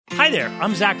Hi there,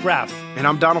 I'm Zach Braff. And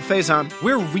I'm Donald Faison.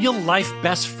 We're real-life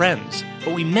best friends,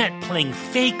 but we met playing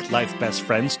fake-life best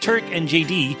friends, Turk and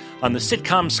JD, on the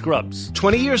sitcom Scrubs.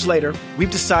 20 years later, we've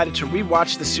decided to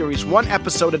rewatch the series one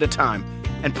episode at a time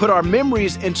and put our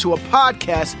memories into a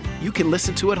podcast you can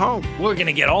listen to at home. We're going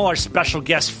to get all our special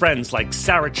guest friends like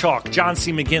Sarah Chalk, John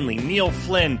C. McGinley, Neil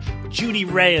Flynn, Judy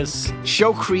Reyes.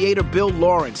 Show creator Bill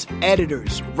Lawrence,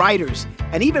 editors, writers,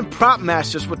 and even prop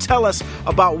masters will tell us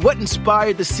about what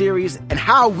inspired the series and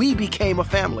how we became a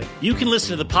family. You can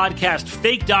listen to the podcast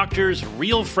Fake Doctors,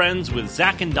 Real Friends with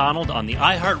Zach and Donald on the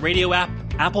iHeartRadio app,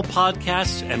 Apple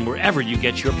Podcasts, and wherever you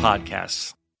get your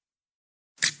podcasts.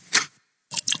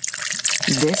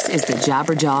 This is the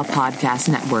Jabberjaw Podcast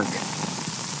Network.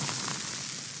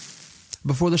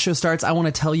 Before the show starts, I want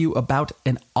to tell you about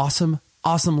an awesome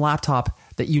laptop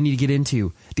that you need to get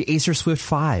into, the Acer Swift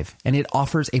 5, and it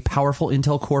offers a powerful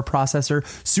Intel Core processor,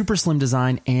 super slim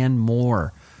design, and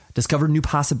more. Discover new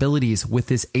possibilities with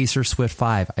this Acer Swift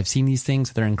 5. I've seen these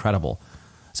things. They're incredible.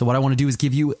 So what I want to do is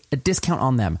give you a discount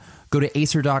on them. Go to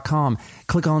acer.com,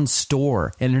 click on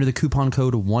store, and enter the coupon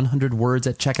code 100words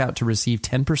at checkout to receive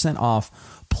 10%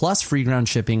 off plus free ground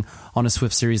shipping on a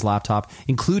Swift Series laptop,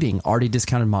 including already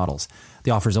discounted models.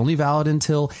 The offer is only valid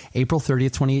until April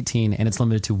 30th, 2018, and it's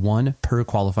limited to one per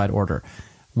qualified order.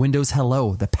 Windows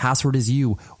Hello, the password is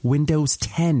you. Windows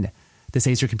 10. This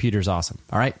Acer computer is awesome.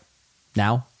 All right,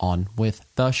 now on with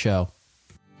the show.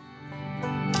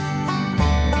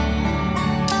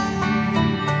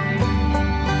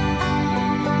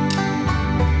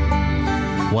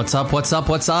 What's up? What's up?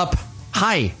 What's up?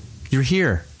 Hi, you're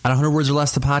here at 100 Words or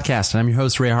Less, the podcast, and I'm your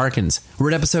host, Ray Harkins.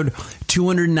 We're at episode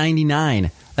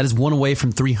 299. That is one away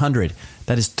from 300.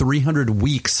 That is 300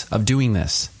 weeks of doing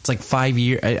this. It's like 5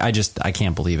 years. I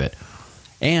can't believe it.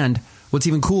 And what's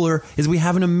even cooler is we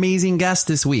have an amazing guest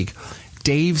this week,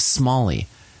 Dave Smalley.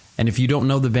 And if you don't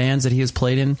know the bands that he has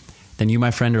played in, then you,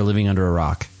 my friend, are living under a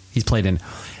rock. He's played in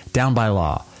Down by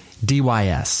Law,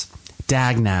 DYS,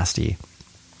 Dag Nasty,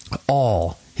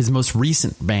 All. His most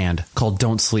recent band called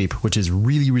Don't Sleep, which is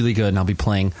really, really good. And I'll be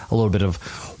playing a little bit of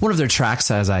one of their tracks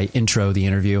as I intro the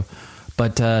interview.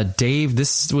 But Dave,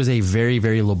 this was a very,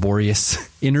 very laborious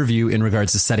interview in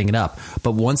regards to setting it up.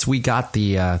 But once we got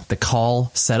the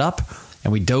call set up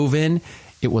and we dove in,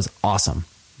 it was awesome.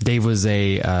 Dave was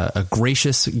a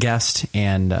gracious guest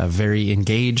and very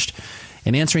engaged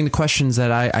in answering the questions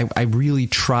that I really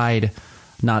tried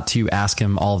not to ask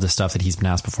him all of the stuff that he's been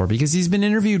asked before, because he's been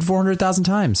interviewed 400,000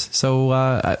 times. So,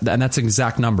 and that's an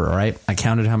exact number, all right? I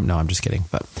counted him. No, I'm just kidding.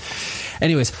 But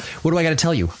anyways, what do I got to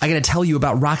tell you? I got to tell you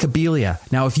about Rockabilia.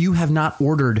 Now, if you have not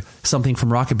ordered something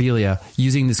from Rockabilia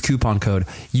using this coupon code,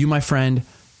 you, my friend,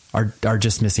 are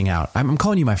just missing out. I'm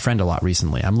calling you my friend a lot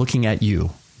recently. I'm looking at you,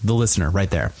 the listener,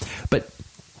 right there. But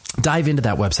dive into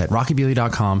that website,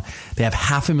 rockabilia.com. They have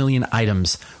 500,000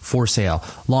 items for sale.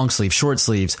 Long sleeves, short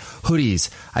sleeves, hoodies.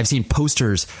 I've seen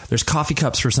posters. There's coffee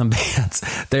cups for some bands.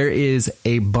 There is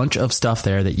a bunch of stuff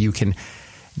there that you can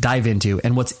dive into.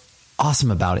 And what's awesome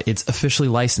about it, it's officially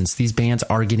licensed. These bands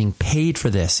are getting paid for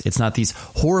this. It's not these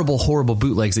horrible, horrible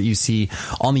bootlegs that you see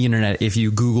on the internet if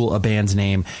you Google a band's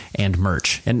name and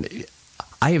merch. And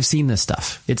I have seen this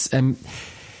stuff. It's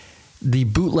the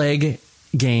bootleg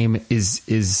game is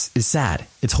sad.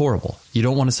 It's horrible. You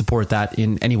don't want to support that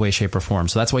in any way, shape, or form.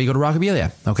 So that's why you go to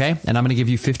Rockabilia, okay? And I'm going to give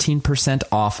you 15%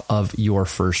 off of your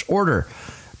first order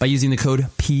by using the code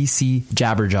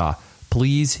PCJabberjaw.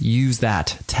 Please use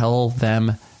that. Tell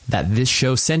them that this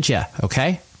show sent you,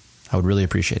 okay? I would really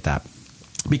appreciate that.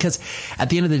 Because at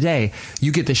the end of the day,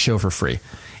 you get this show for free.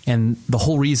 And the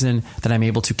whole reason that I'm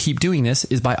able to keep doing this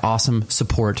is by awesome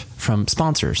support from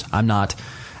sponsors. I'm not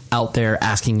out there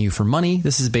asking you for money.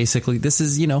 This is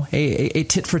a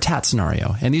tit for tat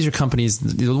scenario. And these are companies,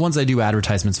 the ones I do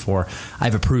advertisements for,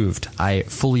 I've approved. I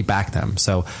fully back them.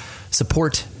 So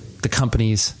support the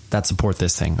companies that support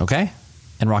this thing, okay?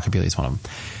 And Rockabilia is one of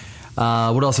them.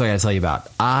 What else do I got to tell you about?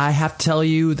 I have to tell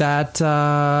you that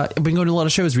I've been going to a lot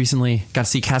of shows recently. Got to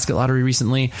see Casket Lottery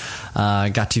recently.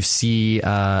 Got to see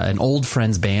an old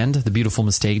friends band, The Beautiful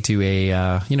Mistake, do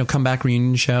a comeback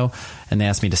reunion show, and they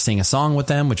asked me to sing a song with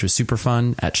them, which was super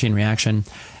fun at Chain Reaction.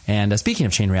 And speaking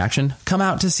of Chain Reaction, come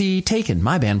out to see Taken,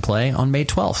 my band, play on May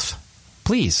 12th.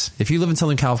 Please, if you live in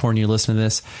Southern California, you're listening to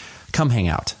this, come hang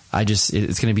out. It's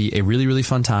going to be a really, really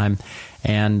fun time,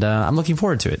 and I'm looking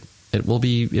forward to it.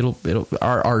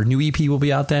 Our new EP will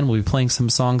be out then. We'll be playing some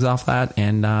songs off that,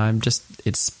 and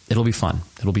it'll be fun.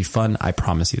 It'll be fun. I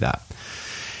promise you that.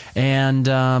 And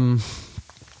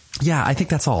Yeah, I think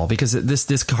that's all, because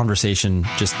this conversation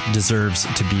just deserves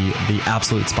to be the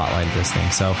absolute spotlight of this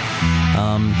thing. So,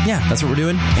 yeah, that's what we're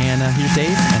doing. And here's Dave,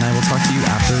 and I will talk to you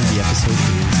after the episode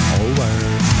is over.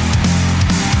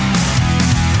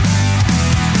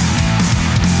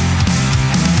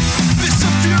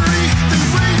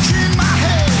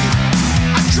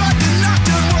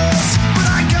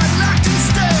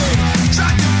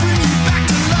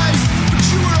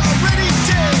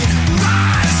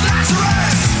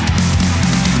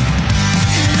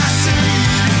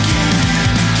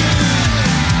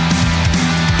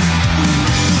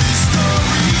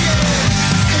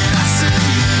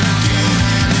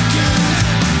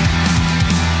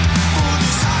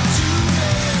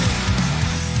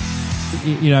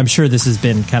 I'm sure this has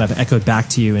been kind of echoed back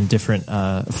to you in different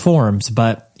forms,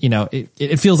 but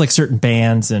it feels like certain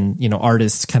bands and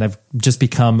artists kind of just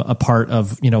become a part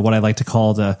of what I like to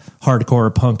call the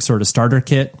hardcore punk sort of starter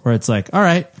kit, where it's like, all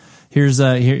right, here's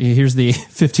the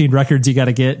 15 records you got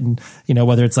to get, and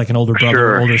whether it's like an older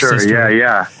brother, older sister,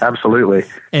 yeah, absolutely.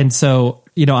 And so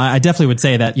I definitely would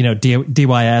say that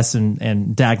DYS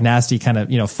and Dag Nasty kind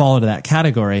of fall into that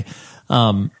category.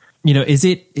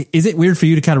 Is it weird for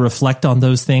you to kind of reflect on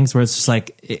those things where it's just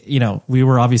like, we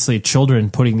were obviously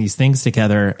children putting these things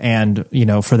together, and,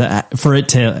 for it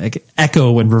to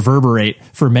echo and reverberate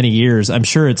for many years, I'm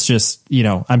sure it's just,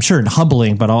 I'm sure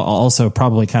humbling, but also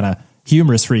probably kind of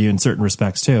humorous for you in certain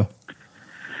respects too.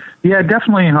 Yeah,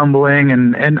 definitely humbling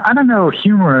and I don't know,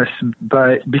 humorous,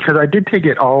 but because I did take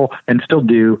it all and still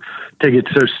do take it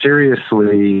so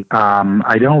seriously,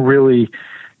 I don't really,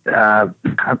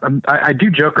 I do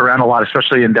joke around a lot,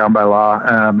 especially in Down by Law.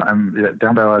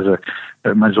 Down by Law it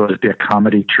might as well just be a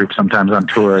comedy troupe sometimes on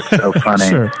tour. It's so funny.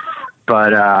 Sure.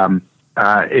 But I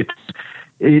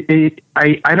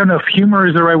don't know if humor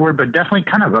is the right word, but definitely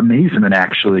kind of amazement,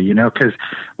 actually, because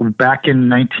back in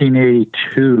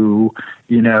 1982,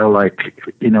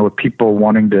 with people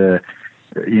wanting to,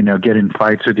 get in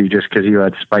fights with you just because you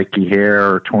had spiky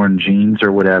hair or torn jeans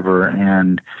or whatever,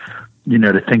 and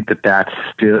to think that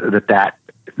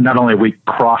not only we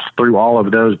crossed through all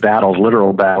of those battles,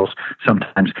 literal battles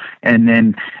sometimes, and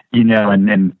then,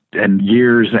 and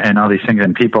years and all these things,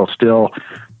 and people still,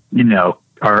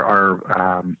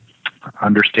 are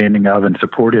understanding of and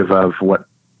supportive of what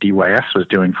DYS was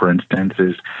doing, for instance,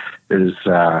 is it's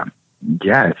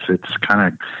kind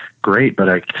of great, but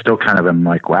I still kind of am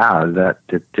like, wow,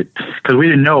 because we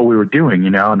didn't know what we were doing,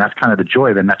 and that's kind of the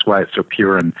joy. Then that's why it's so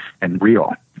pure and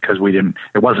real, because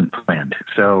it wasn't planned.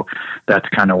 So that's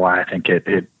kind of why I think that's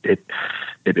why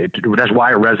it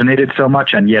resonated so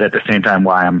much. And yet at the same time,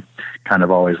 why I'm kind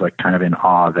of always kind of in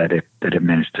awe that it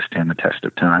managed to stand the test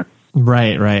of time.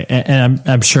 Right. And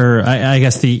I'm sure, I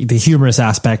guess the humorous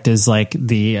aspect is like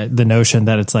the notion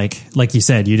that it's like you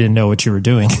said, you didn't know what you were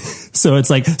doing. So it's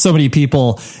like so many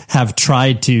people have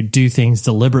tried to do things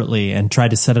deliberately and tried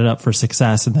to set it up for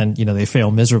success, and then, they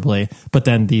fail miserably. But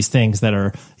then these things that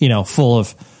are, full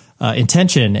of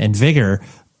intention and vigor,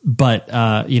 but,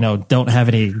 don't have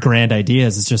any grand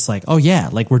ideas. It's just like, oh yeah,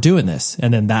 like we're doing this.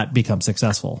 And then that becomes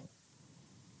successful.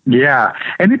 Yeah.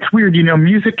 And it's weird,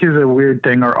 music is a weird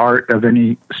thing, or art of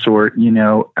any sort,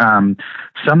 some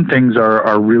things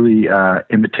are really,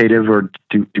 imitative or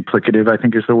duplicative, I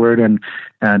think is the word. And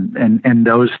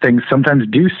those things sometimes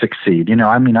do succeed.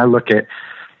 I look at,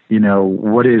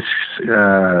 what is,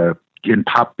 in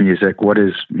pop music, what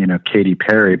is, Katy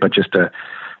Perry, but just a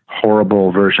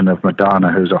horrible version of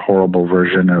Madonna, who's a horrible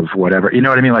version of whatever, you know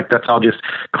what I mean? Like that's all just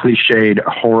cliched,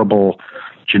 horrible,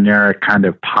 generic kind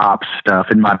of pop stuff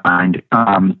in my mind,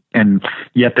 and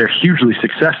yet they're hugely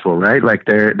successful, right? Like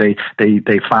they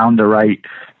found the right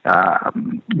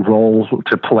role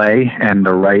to play and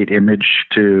the right image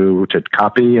to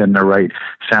copy and the right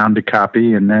sound to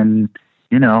copy, and then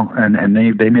and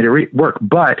they made it work.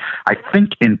 But I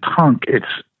think in punk, it's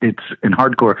in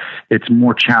hardcore, it's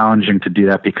more challenging to do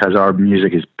that because our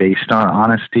music is based on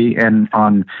honesty and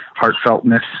on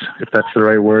heartfeltness, if that's the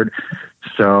right word.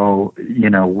 So,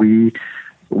 we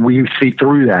see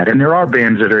through that. And there are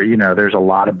bands that are, there's a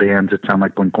lot of bands that sound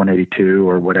like Blink-182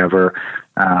 or whatever,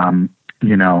 or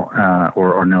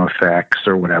NoFX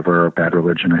or whatever, or Bad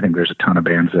Religion. I think there's a ton of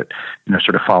bands that,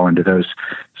 sort of fall into those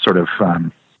sort of,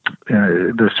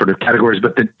 those sort of categories.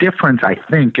 But the difference, I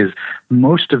think, is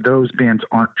most of those bands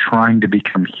aren't trying to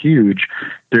become huge.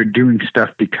 They're doing stuff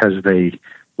because they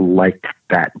like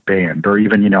that band, or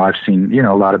even, I've seen,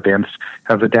 a lot of bands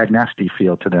have a Dag Nasty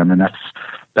feel to them, and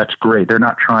that's great. They're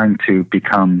not trying to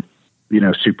become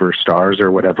superstars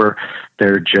or whatever.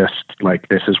 They're just like,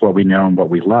 this is what we know and what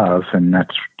we love. And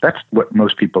that's what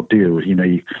most people do.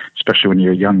 Especially when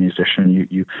you're a young musician,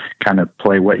 you kind of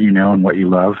play what you know and what you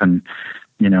love. And,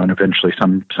 and eventually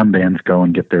some bands go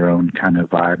and get their own kind of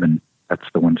vibe, and that's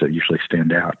the ones that usually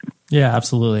stand out. Yeah,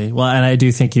 absolutely. Well, and I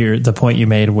do think the point you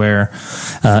made where,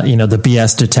 the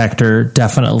BS detector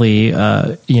definitely,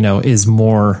 is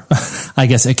more, I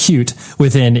guess, acute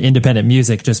within independent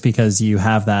music, just because you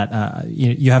have that,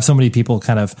 you have so many people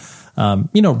kind of,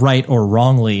 right or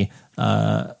wrongly,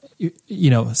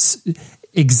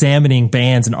 examining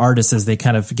bands and artists as they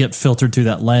kind of get filtered through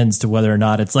that lens to whether or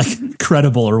not it's like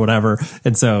credible or whatever.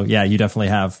 And so, yeah, you definitely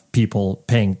have people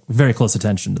paying very close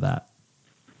attention to that.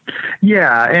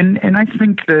 Yeah, and I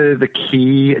think the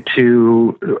key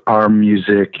to our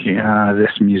music,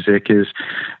 this music, is,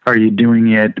 are you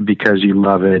doing it because you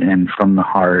love it and from the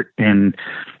heart? And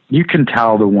you can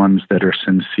tell the ones that are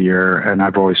sincere, and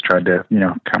I've always tried to,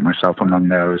 count myself among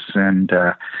those. And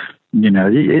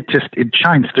it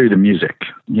shines through the music.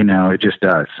 It just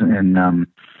does. And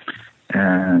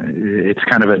it's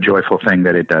kind of a joyful thing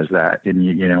that it does that. And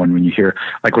and when you hear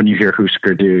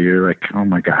Husker Du, you're like, oh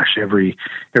my gosh, every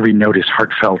note is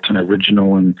heartfelt and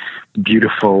original and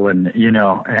beautiful, and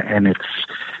and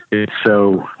it's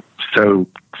so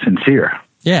sincere.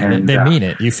 Yeah, and they mean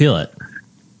it. You feel it.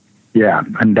 Yeah,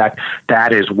 and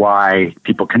that is why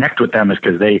people connect with them, is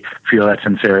because they feel that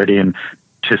sincerity. And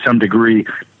to some degree,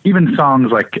 even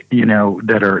songs like,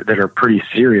 that are pretty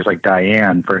serious, like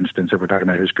Diane, for instance, if we're talking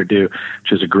about Husker Du,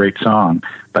 which is a great song,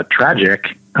 but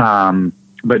tragic.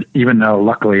 But even though,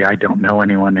 luckily, I don't know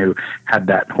anyone who had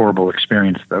that horrible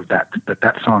experience of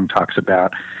that song talks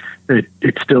about,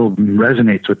 it still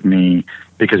resonates with me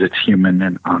because it's human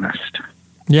and honest.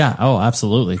 Yeah. Oh,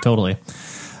 absolutely. Totally.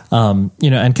 And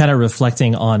kind of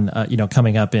reflecting on,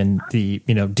 coming up in the,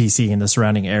 DC and the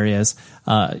surrounding areas,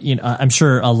 I'm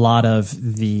sure a lot of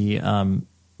the,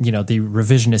 the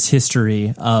revisionist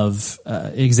history of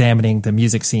examining the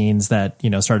music scenes that,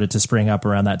 started to spring up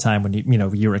around that time when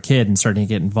you were a kid and starting to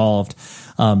get involved.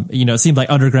 It seemed like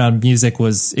underground music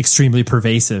was extremely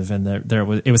pervasive, and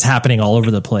it was happening all over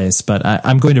the place. But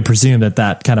I'm going to presume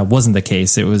that kind of wasn't the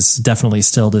case. It was definitely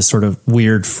still this sort of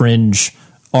weird fringe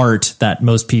art that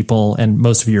most people and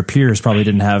most of your peers probably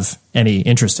didn't have any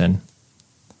interest in.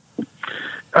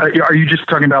 Are you just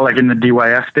talking about like in the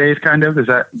DYS days, kind of? Is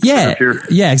that?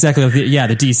 Yeah, exactly.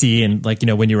 The DC and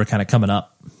when you were kind of coming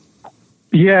up.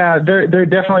 Yeah, they're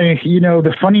definitely,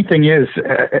 the funny thing is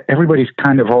everybody's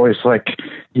kind of always like,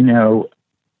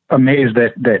 amazed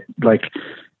that like,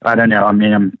 I don't know. I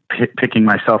mean, I'm picking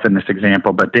myself in this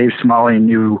example, but Dave Smalley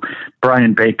knew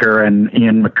Brian Baker and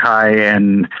Ian MacKaye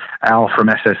and Al from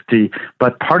SSD.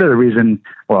 But part of the reason,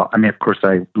 of course,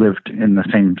 I lived in the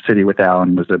same city with Al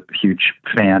and was a huge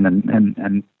fan,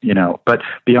 and but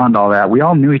beyond all that, we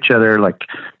all knew each other, like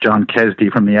John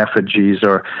Kesdy from the Effigies,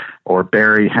 or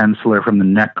Barry Hensler from the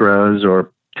Necros,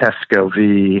 or Tesco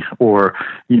V, or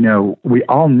we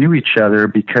all knew each other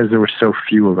because there were so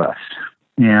few of us,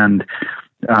 and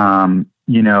and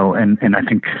I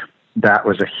think that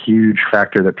was a huge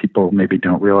factor that people maybe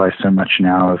don't realize so much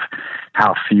now, of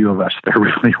how few of us there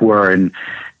really were. And,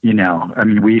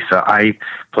 I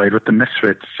played with the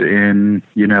Misfits in,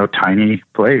 tiny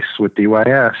place with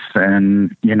DYS,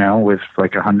 and, with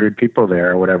like 100 people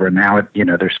there or whatever. Now,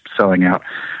 they're selling out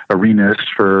arenas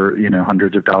for,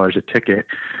 hundreds of dollars a ticket,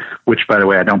 which, by the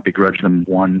way, I don't begrudge them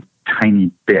one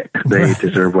tiny bit. They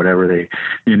deserve whatever they,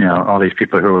 all these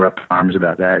people who are up in arms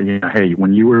about that. Hey,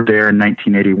 when you were there in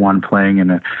 1981 playing in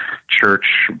a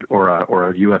church or a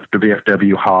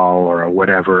VFW hall or a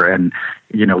whatever, and,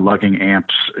 lugging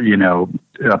amps,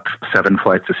 up 7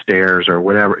 flights of stairs or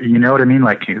whatever, you know what I mean?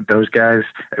 Like those guys,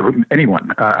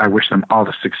 anyone, I wish them all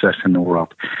the success in the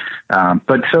world.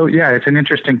 But so, yeah, it's an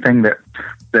interesting thing that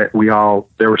there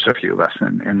were so few of us,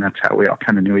 and that's how we all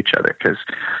kind of knew each other, because,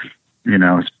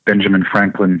 as Benjamin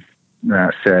Franklin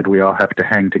said, we all have to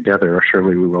hang together, or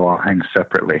surely we will all hang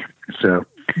separately. So,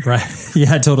 right,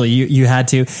 yeah, totally. You had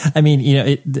to. I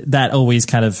mean, that always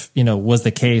kind of was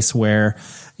the case where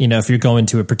if you're going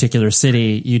to a particular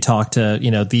city, you talk to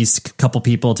these couple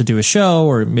people to do a show,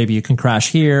 or maybe you can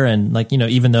crash here, and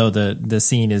even though the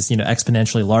scene is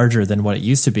exponentially larger than what it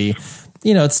used to be,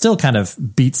 it still kind of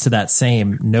beats to that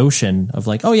same notion of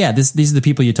like, oh yeah, these are the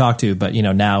people you talk to, but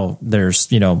now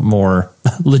there's more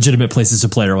legitimate places to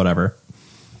play or whatever.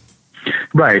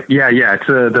 Right. Yeah. It's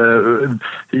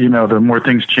the more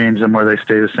things change, the more they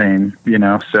stay the same.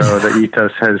 So the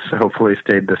ethos has hopefully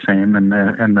stayed the same, and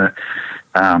the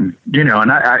You know, and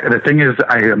the thing is,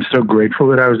 I am so grateful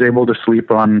that I was able to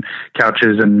sleep on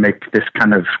couches and make this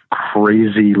kind of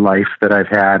crazy life that I've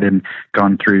had and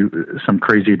gone through some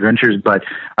crazy adventures. But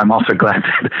I'm also glad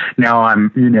that now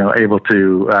I'm, you know, able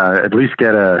to at least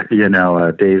get a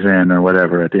days in or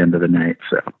whatever at the end of the night.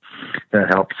 So that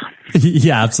helps.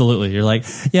 Yeah, absolutely. You're like,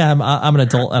 yeah, I'm an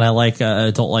adult and I like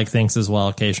adult-like things as well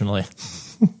occasionally.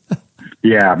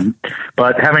 Yeah,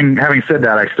 but having said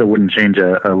that, I still wouldn't change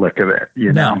a lick of it,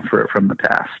 you know, from the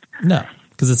past. No,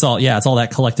 because it's all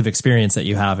that collective experience that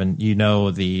you have, and you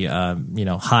know the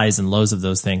highs and lows of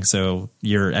those things, so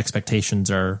your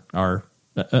expectations are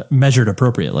measured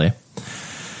appropriately.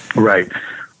 Right.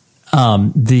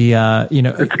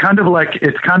 It's kind of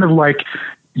like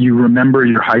you remember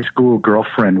your high school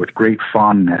girlfriend with great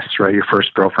fondness, right? Your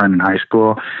first girlfriend in high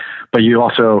school, but you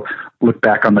also look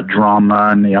back on the drama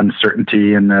and the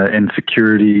uncertainty and the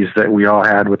insecurities that we all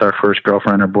had with our first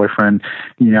girlfriend or boyfriend,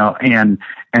 you know, and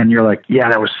you're like, yeah,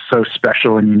 that was so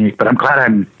special and unique, but I'm glad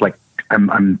I'm I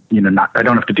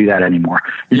don't have to do that anymore.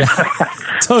 Yeah,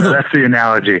 totally. So that's the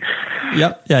analogy.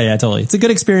 Yep. Yeah, totally. It's a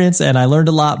good experience and I learned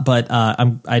a lot, but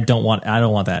I don't want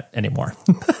that anymore.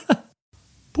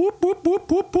 Boop, boop, boop,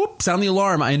 boop, boop. Sound the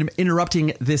alarm. I am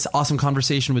interrupting this awesome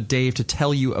conversation with Dave to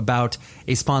tell you about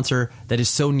a sponsor that is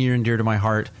so near and dear to my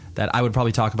heart that I would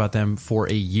probably talk about them for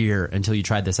a year until you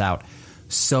tried this out.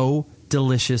 So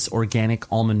Delicious organic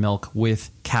almond milk with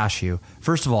cashew.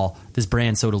 First of all, this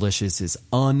brand So Delicious is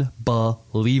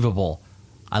unbelievable.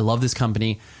 I love this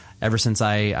company. Ever since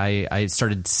I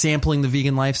started sampling the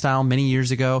vegan lifestyle many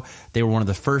years ago, they were one of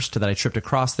the first that I tripped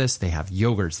across this. They have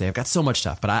yogurts. They have got so much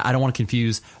stuff, but I don't want to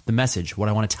confuse the message. What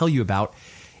I want to tell you about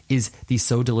is the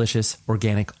So Delicious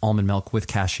organic almond milk with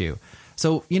cashew.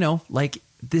 So,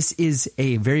 this is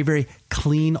a very, very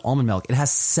clean almond milk. It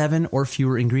has 7 or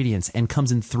fewer ingredients and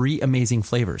comes in 3 amazing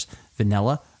flavors: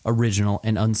 vanilla, original,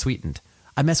 and unsweetened.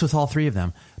 I mess with all 3 of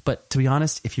them, but to be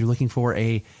honest, if you're looking for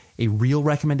a real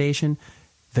recommendation,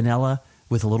 vanilla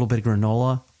with a little bit of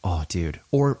granola, oh dude,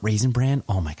 or Raisin Bran,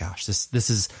 oh my gosh, this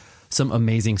is some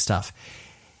amazing stuff.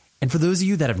 And for those of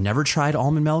you that have never tried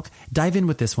almond milk, dive in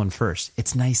with this one first.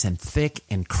 It's nice and thick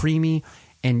and creamy,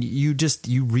 and you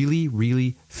really,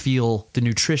 really feel the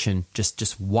nutrition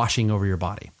just washing over your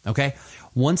body, okay?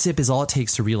 One sip is all it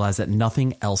takes to realize that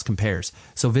nothing else compares.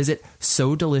 So visit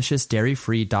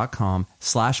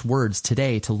sodeliciousdairyfree.com/words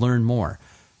today to learn more.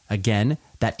 Again,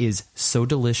 that is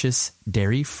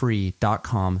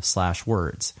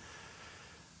sodeliciousdairyfree.com/words.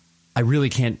 I really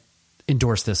can't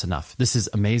endorse this enough. This is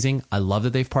amazing. I love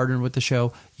that they've partnered with the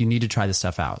show. You need to try this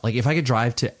stuff out. Like, if I could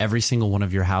drive to every single one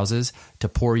of your houses to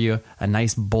pour you a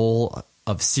nice bowl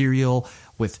of cereal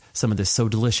with some of this So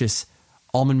Delicious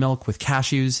almond milk with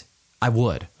cashews, I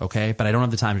would, okay? But I don't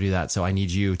have the time to do that, so I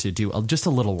need you to do just a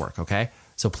little work, okay?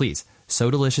 So please,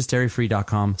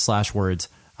 sodeliciousdairyfree.com/words.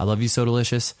 I love you, So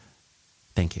Delicious.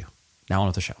 Thank you. Now on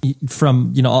with the show.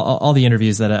 From all the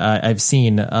interviews that I've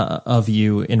seen of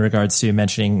you in regards to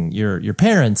mentioning your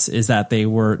parents, is that they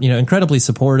were incredibly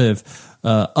supportive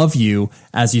of you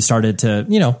as you started to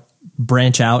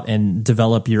branch out and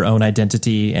develop your own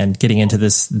identity and getting into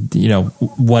this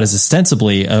what is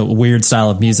ostensibly a weird style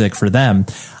of music for them.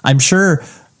 I'm sure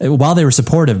while they were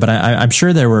supportive, but I'm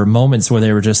sure there were moments where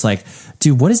they were just like,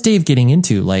 dude, what is Dave getting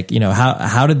into? Like,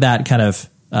 how did that kind of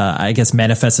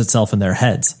manifest itself in their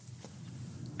heads?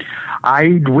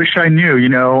 I wish I knew,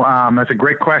 that's a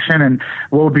great question. And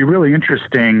what would be really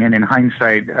interesting, and in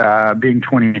hindsight, being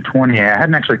 2020, I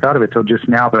hadn't actually thought of it till just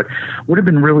now, but would have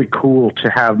been really cool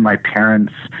to have my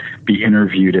parents be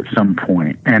interviewed at some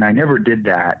point. And I never did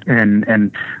that,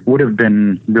 and would have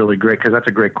been really great, because that's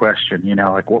a great question,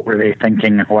 like what were they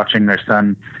thinking watching their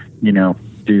son,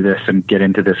 do this and get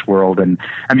into this world. And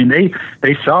I mean, they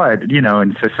saw it,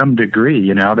 and to some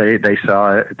degree, they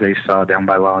saw it. They saw Down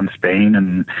by Law in Spain,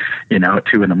 and at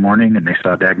 2 a.m, and they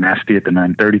saw Dag Nasty at the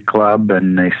 930 Club,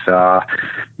 and they saw,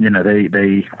 they I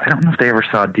don't know if they ever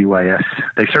saw DYS.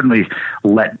 They certainly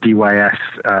let DYS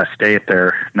stay at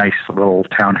their nice little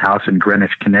townhouse in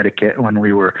Greenwich, Connecticut, when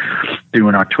we were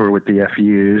doing our tour with the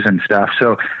FUs and stuff.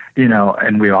 So,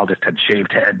 and we all just had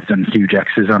shaved heads and huge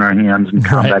X's on our hands and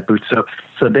combat boots.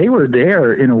 So they were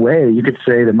there in a way. You could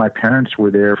say that my parents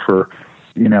were there for,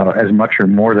 as much or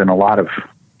more than a lot of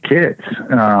kids.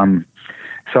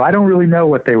 So I don't really know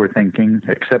what they were thinking,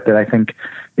 except that I think,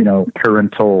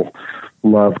 parental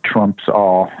love trumps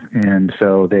all. And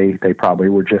so they probably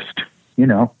were just,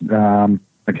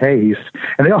 like, hey,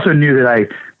 and they also knew that I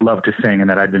loved to sing and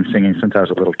that I'd been singing since I was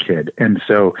a little kid. And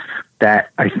so that,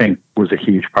 I think, was a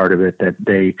huge part of it, that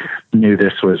they knew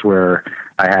this was where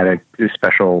I had a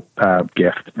special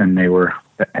gift, and they were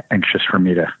anxious for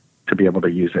me to be able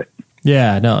to use it.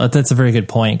 Yeah, no, that's a very good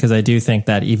point, because I do think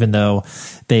that even though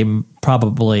they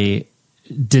probably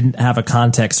didn't have a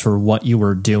context for what you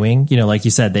were doing, like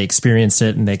you said, they experienced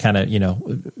it and they kind of,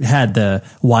 had the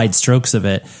wide strokes of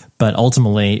it. But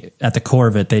ultimately, at the core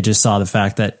of it, they just saw the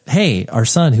fact that, hey, our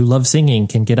son who loves singing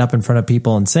can get up in front of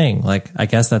people and sing. Like, I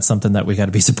guess that's something that we got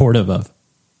to be supportive of.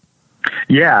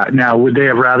 Yeah. Now, would they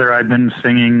have rather I'd been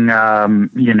singing, like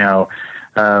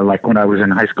when I was in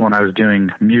high school and I was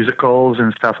doing musicals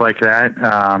and stuff like that?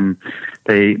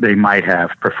 They might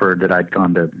have preferred that I'd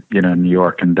gone to, New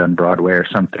York and done Broadway or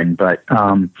something. But,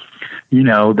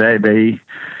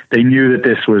 they knew that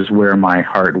this was where my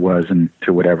heart was, and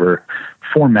to whatever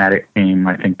format it came,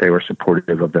 I think they were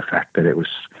supportive of the fact that it was,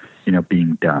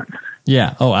 being done.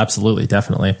 Yeah. Oh, absolutely.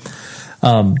 Definitely.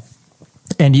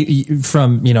 And you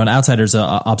from, an outsider's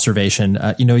observation,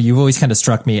 you've always kind of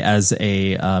struck me as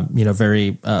a,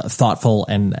 very thoughtful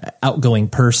and outgoing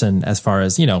person, as far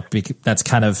as, that's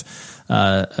kind of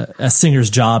a singer's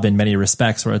job in many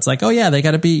respects, where it's like, oh yeah, they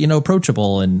got to be,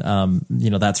 approachable and,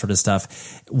 that sort of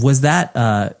stuff. Was that,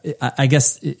 I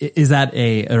guess, is that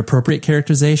an appropriate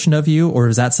characterization of you, or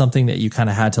is that something that you kind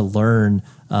of had to learn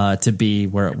to be,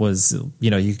 where it was,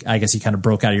 I guess you kind of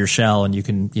broke out of your shell and you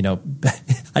can,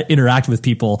 interact with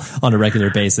people on a regular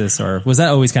basis, or was that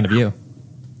always kind of you?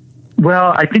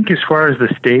 Well, I think as far as the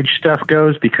stage stuff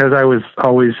goes, because I was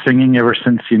always singing ever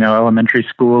since, elementary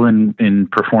school and in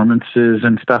performances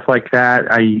and stuff like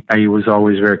that, I was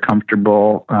always very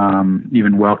comfortable,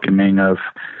 even welcoming of,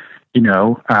 in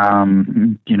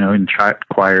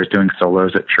choirs, doing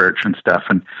solos at church and stuff.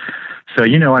 And so,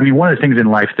 one of the things in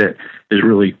life that is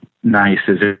really nice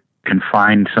is it can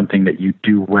find something that you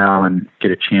do well and get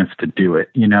a chance to do it,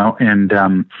 and,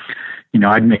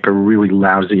 I'd make a really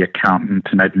lousy accountant,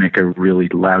 and I'd make a really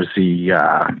lousy,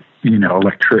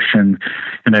 electrician,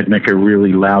 and I'd make a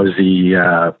really lousy,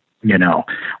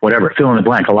 whatever, fill in the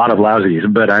blank, a lot of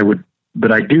lousies, but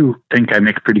I do think I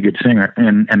make a pretty good singer,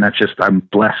 and that's just, I'm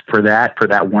blessed for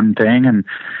that one thing. And,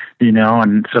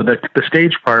 and so the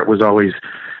stage part was always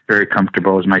very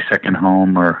comfortable as my second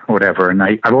home or whatever. And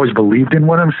I've always believed in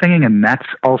what I'm singing, and that's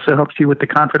also helps you with the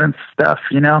confidence stuff.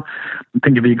 I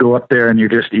think if you go up there and you're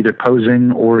just either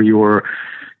posing or you're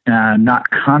not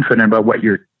confident about what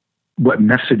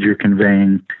message you're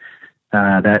conveying,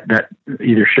 that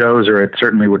either shows or it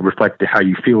certainly would reflect how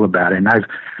you feel about it. And I've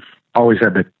always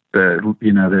had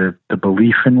the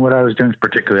belief in what I was doing,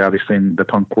 particularly obviously in the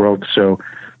punk world. So,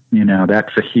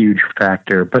 that's a huge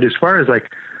factor. But as far as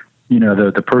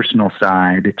the personal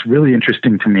side, it's really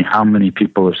interesting to me how many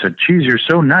people have said, geez, you're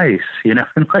so nice, and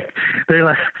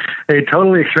they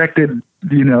totally expected,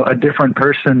 a different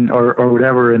person or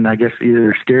whatever. And I guess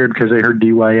either scared because they heard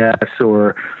DYS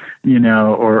or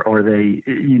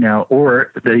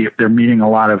they're meeting a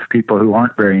lot of people who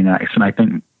aren't very nice. And I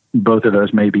think both of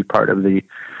those may be part of the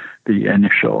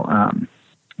initial,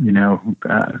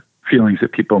 feelings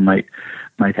that people might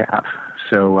have.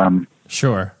 So,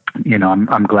 sure.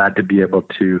 I'm glad to be able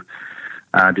to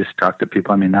just talk to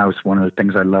people. I mean, that was one of the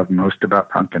things I loved most about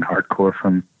punk and hardcore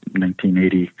from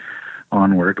 1980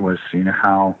 onward was,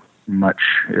 how much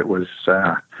it was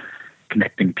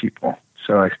connecting people.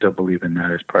 So I still believe in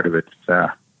that as part of its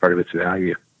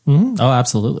value. Mm-hmm. Oh,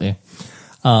 absolutely.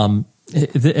 And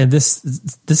this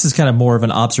is kind of more of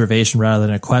an observation rather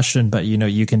than a question, but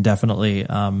you can definitely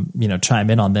chime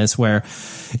in on this, where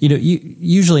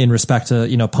usually in respect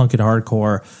to punk and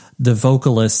hardcore, the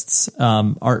vocalists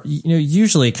are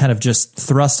usually kind of just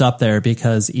thrust up there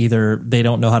because either they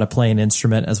don't know how to play an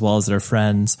instrument as well as their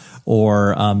friends,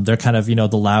 or they're kind of the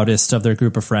loudest of their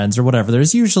group of friends or whatever.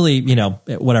 There's usually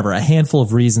a handful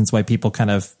of reasons why people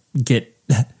kind of get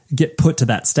put to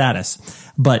that status.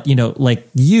 But, like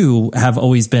you have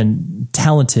always been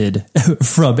talented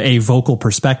from a vocal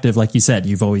perspective. Like you said,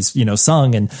 you've always,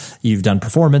 sung and you've done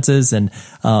performances. And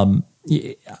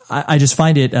I just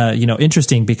find it,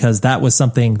 interesting because that was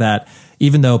something that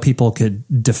even though people could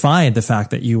define the fact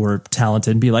that you were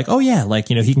talented and be like, oh yeah, like,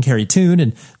 he can carry tune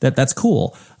and that's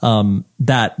cool.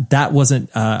 That wasn't,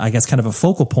 I guess, kind of a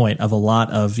focal point of a lot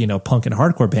of, punk and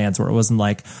hardcore bands, where it wasn't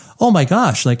like, oh my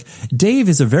gosh, like Dave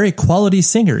is a very quality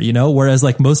singer, whereas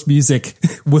like most music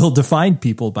will define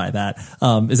people by that.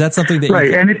 Is that something that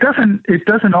right? And it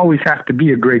doesn't always have to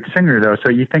be a great singer though.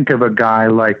 So you think of a guy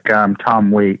like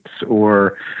Tom Waits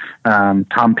or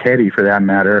Tom Petty for that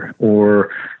matter,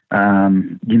 or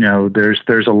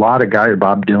there's a lot of guys,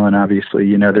 Bob Dylan,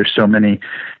 obviously, there's so many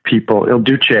people, Il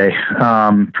Duce,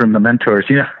 from the Mentors,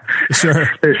 Sure.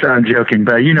 I'm joking,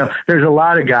 but there's a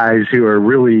lot of guys who are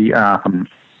really,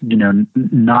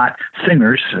 not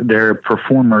singers, they're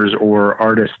performers or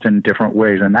artists in different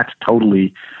ways. And that's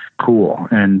totally cool.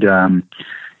 And,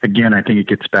 again, I think it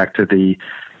gets back to the,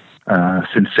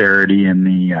 sincerity and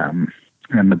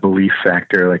the belief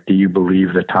factor. Like, do you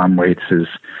believe that Tom Waits is,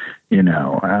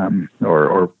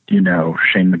 or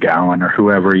Shane McGowan or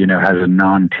whoever, has a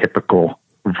non-typical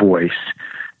voice?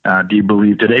 Do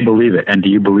they believe it? And do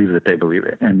you believe that they believe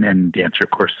it? And the answer,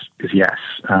 of course, is yes.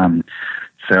 I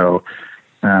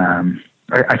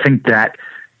think that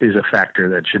is a factor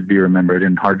that should be remembered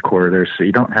in hardcore.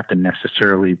 You don't have to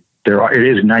necessarily,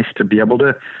 it is nice to be able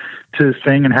to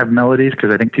sing and have melodies,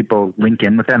 because I think people link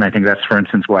in with that. And I think that's, for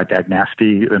instance, why Dag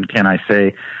Nasty and Can I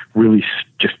Say really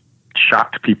just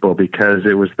shocked people, because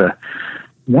it was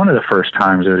one of the first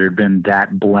times that there had been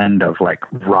that blend of like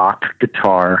rock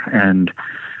guitar and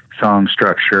song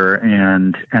structure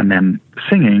and then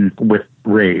singing with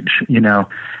rage.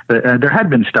 There had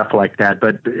been stuff like that,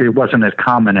 but it wasn't as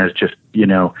common as just,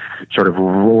 sort of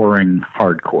roaring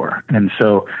hardcore. And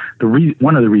so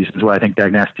one of the reasons why I think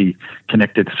Dag Nasty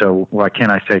connected why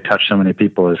Can't I Say touched so many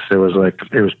people is it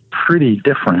was pretty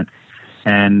different.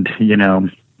 And,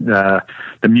 the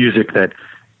music that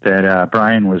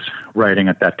Brian was writing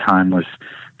at that time was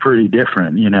pretty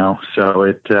different, so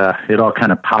it all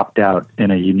kind of popped out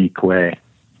in a unique way.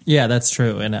 Yeah, that's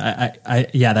true. And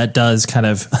that does kind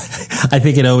of, I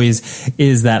think it always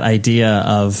is that idea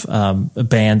of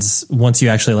bands, once you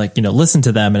actually listen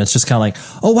to them, and it's just kind of like,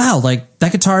 oh wow, like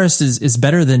that guitarist is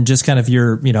better than just kind of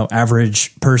your,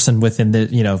 average person within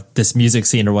the, this music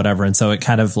scene or whatever. And so it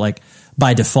kind of like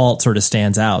by default sort of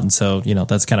stands out. And so,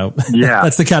 that's kind of,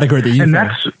 that's the category that you and found.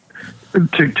 That's,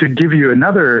 to give you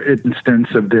another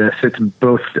instance of this, it's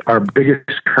both our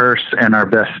biggest curse and our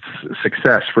best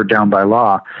success for Down by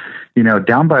Law.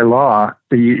 Down by Law,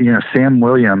 Sam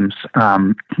Williams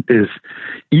is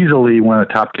easily one of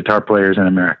the top guitar players in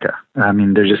America. I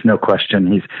mean, there's just no question.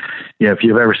 He's, if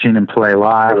you've ever seen him play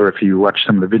live, or if you watch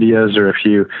some of the videos, or if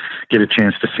you get a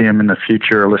chance to see him in the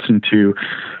future or listen to,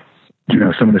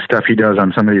 some of the stuff he does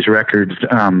on some of these records,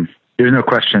 there's no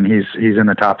question he's in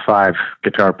the top 5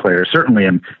 guitar players, certainly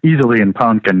and easily in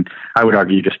punk, and I would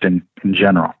argue just in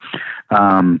general.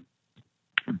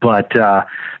 But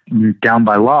Down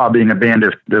by Law, being a band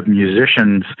of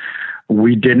musicians,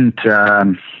 we didn't,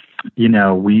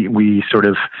 we sort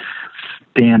of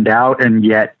stand out, and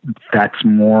yet it's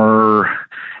more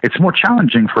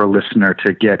challenging for a listener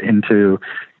to get into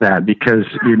that, because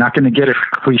you're not going to get a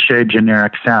cliche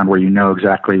generic sound where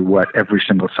exactly what every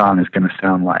single song is going to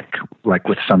sound like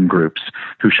with some groups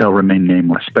who shall remain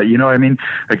nameless. But you know what I mean?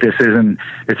 Like,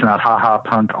 it's not ha-ha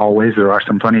punk always. There are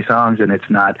some funny songs, and it's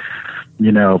not,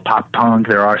 pop punk.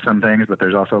 There are some things, but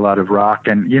there's also a lot of rock.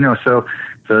 And, so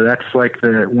that's like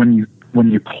when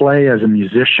you play as a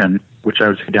musician, which I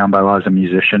would say Down by Law is a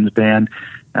musician's band,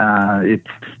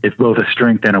 it's both a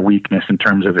strength and a weakness in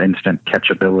terms of instant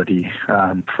catchability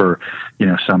for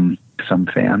some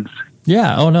fans.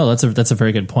 Yeah. Oh no, that's a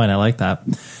very good point. I like that.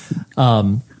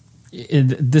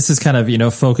 This is kind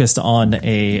of focused on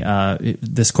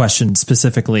this question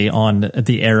specifically on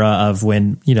the era of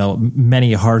when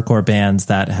many hardcore bands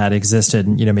that had existed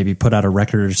maybe put out a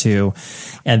record or two,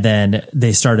 and then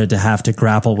they started to have to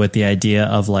grapple with the idea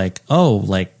of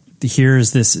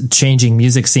here's this changing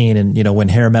music scene. And, when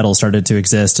hair metal started to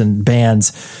exist and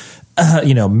bands,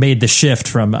 made the shift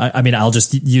from, I'll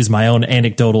just use my own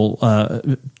anecdotal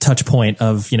touch point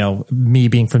of, me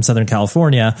being from Southern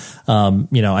California.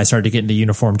 I started to get into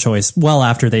Uniform Choice well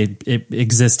after it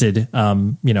existed,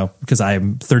 because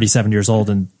I'm 37 years old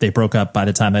and they broke up by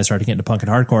the time I started getting into punk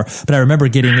and hardcore. But I remember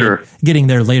getting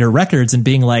their later records and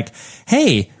being like,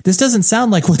 hey, this doesn't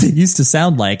sound like what they used to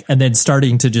sound like. And then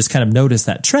starting to just kind of notice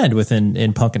that trend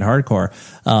in punk and hardcore.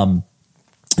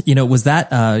 Was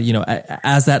that,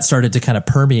 as that started to kind of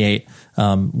permeate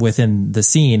within the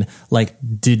scene, like,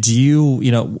 did you,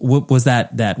 was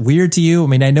that weird to you? I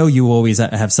mean, I know you always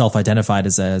have self-identified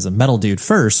as a metal dude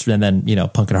first, and then,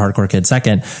 punk and hardcore kid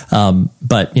second.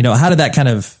 But, how did that kind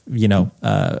of,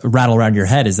 rattle around your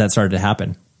head as that started to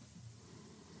happen?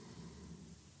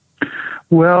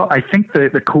 Well, I think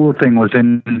the cool thing was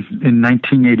in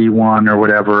 1981 or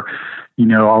whatever,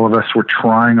 all of us were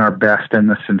trying our best, and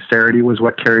the sincerity was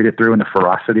what carried it through, and the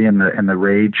ferocity and the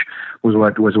rage was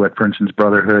what, for instance,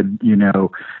 Brotherhood,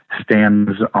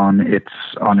 stands on its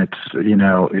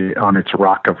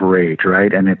rock of rage,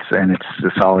 right? And it's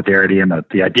the solidarity and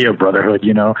the idea of brotherhood,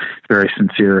 very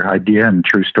sincere idea, and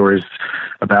true stories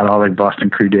about all like Boston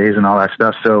Crew days and all that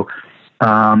stuff. So,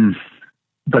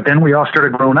 but then we all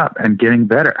started growing up and getting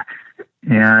better,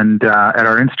 and at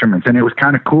our instruments, and it was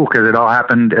kind of cool because it all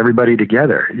happened, everybody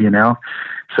together,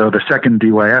 So the second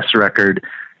DYS record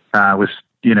was,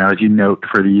 as you note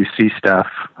for the UC stuff,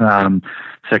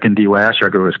 second DYS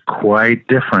record was quite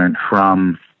different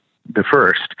from the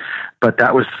first, but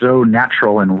that was so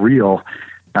natural and real.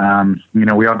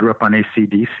 We all grew up on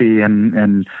AC/DC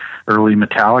and early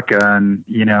Metallica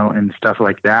and stuff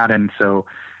like that. And so,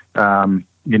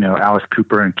 Alice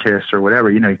Cooper and Kiss or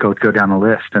whatever, you go down the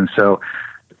list. And so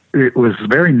it was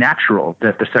very natural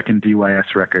that the second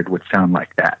DYS record would sound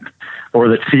like that, or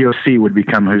that COC would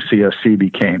become who COC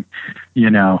became,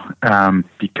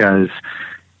 because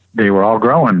they were all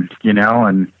growing,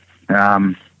 and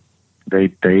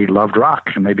they loved rock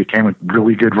and they became a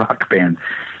really good rock band.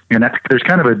 And there's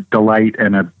kind of a delight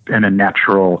and a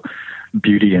natural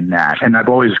beauty in that. And I've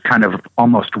always kind of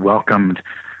almost welcomed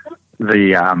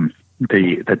the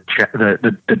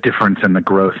difference and the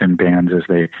growth in bands as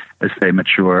they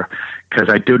mature, because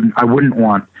I wouldn't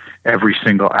want every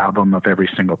single album of every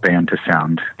single band to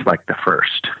sound like the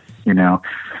first,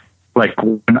 like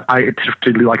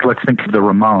let's think of the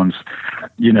Ramones,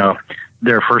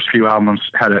 their first few albums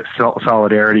had a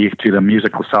solidarity to the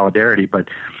musical solidarity, but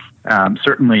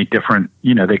certainly different,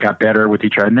 they got better with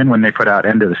each other. And then when they put out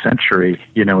End of the Century,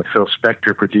 with Phil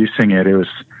Spector producing it, it was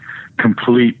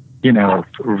complete,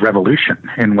 revolution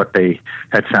in what they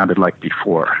had sounded like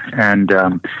before. And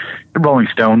the Rolling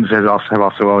Stones have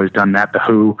also always done that. The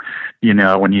Who,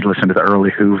 when you listen to the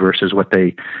early Who versus what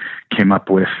they came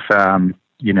up with,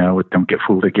 with Don't Get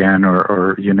Fooled Again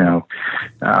or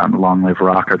Long Live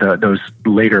Rock, or those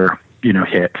later,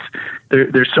 hits.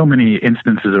 There's so many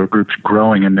instances of groups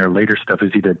growing, and their later stuff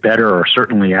is either better or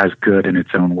certainly as good in its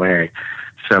own way.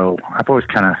 So I've always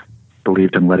kind of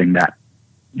believed in letting that,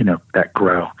 that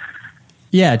grow.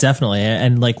 Yeah, definitely.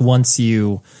 And like once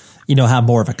you have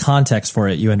more of a context for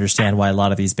it, you understand why a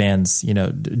lot of these bands,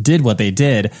 did what they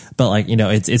did. But like,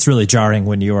 it's really jarring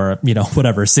when you're,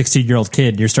 16-year-old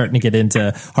kid, you're starting to get into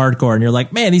hardcore and you're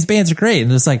like, man, these bands are great.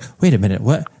 And it's like, wait a minute,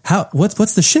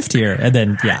 what's the shift here? And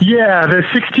then, yeah, the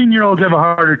 16-year-olds have a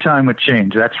harder time with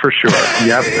change. That's for sure.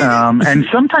 Yep. And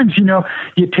sometimes,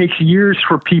 it takes years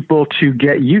for people to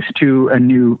get used to a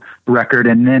new record,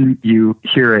 and then you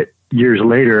hear it years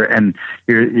later and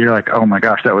you're like, oh my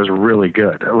gosh, that was really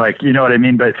good. Like, you know what I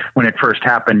mean? But when it first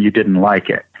happened, you didn't like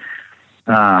it.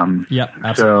 Yep,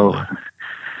 absolutely. So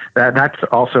that's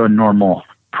also a normal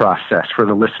process for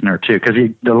the listener too, because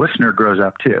the listener grows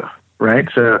up too, right?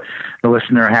 So the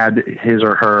listener had his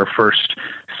or her first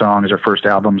songs or first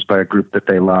albums by a group that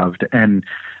they loved, and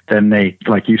then they,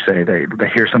 like you say, they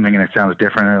hear something and it sounds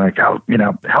different, and they're like, oh,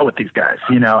 hell with these guys,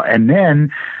 and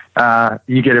then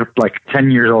you get like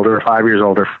 10 years older or 5 years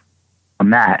older from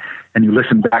that, and you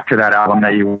listen back to that album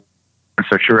that you weren't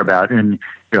so sure about, and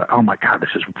you go, oh my God, this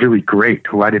is really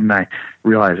great. Why didn't I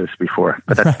realize this before?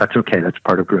 But that's okay. That's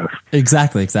part of growth.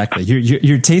 Exactly.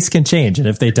 Your tastes can change, and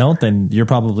if they don't, then you're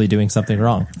probably doing something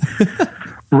wrong.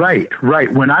 Right.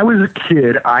 When I was a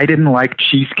kid, I didn't like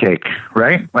cheesecake,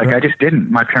 right? Like, I just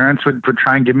didn't. My parents would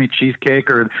try and give me cheesecake,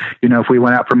 or, if we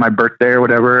went out for my birthday or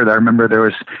whatever. I remember there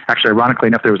was, actually, ironically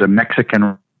enough, there was a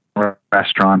Mexican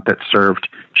restaurant that served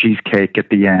cheesecake at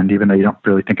the end, even though you don't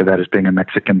really think of that as being a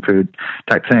Mexican food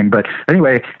type thing. But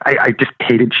anyway, I just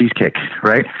hated cheesecake,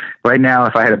 right? Right now,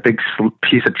 if I had a big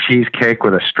piece of cheesecake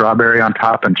with a strawberry on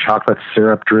top and chocolate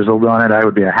syrup drizzled on it, I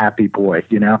would be a happy boy,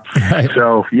 Right.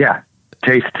 So, yeah.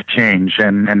 Taste change,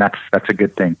 and that's a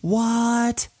good thing.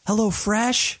 What?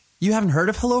 HelloFresh? You haven't heard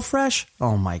of HelloFresh?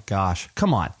 Oh my gosh.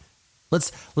 Come on. Let's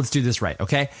do this right,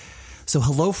 okay? So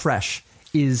HelloFresh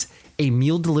is a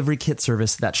meal delivery kit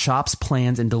service that shops,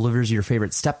 plans, and delivers your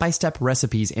favorite step-by-step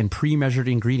recipes and pre-measured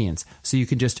ingredients so you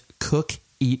can just cook,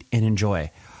 eat, and enjoy.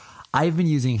 I've been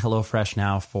using HelloFresh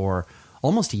now for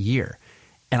almost a year,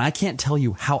 and I can't tell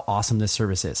you how awesome this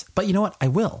service is. But you know what? I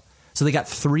will. So they got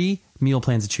 3 meal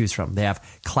plans to choose from. They have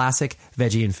classic,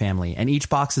 veggie, and family, and each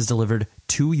box is delivered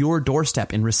to your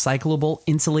doorstep in recyclable,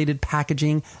 insulated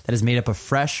packaging that is made up of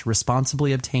fresh,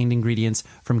 responsibly obtained ingredients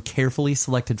from carefully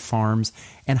selected farms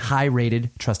and high-rated,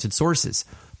 trusted sources.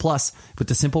 Plus, with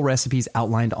the simple recipes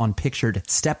outlined on pictured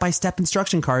step-by-step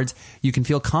instruction cards, you can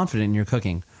feel confident in your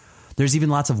cooking. There's even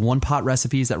lots of one-pot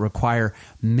recipes that require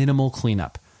minimal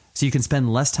cleanup, so you can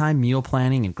spend less time meal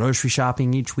planning and grocery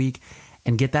shopping each week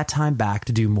and get that time back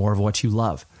to do more of what you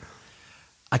love.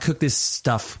 I cook this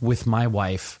stuff with my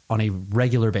wife on a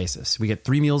regular basis. We get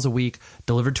 3 meals a week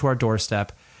delivered to our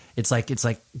doorstep. It's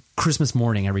like Christmas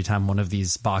morning every time one of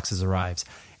these boxes arrives.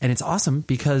 And it's awesome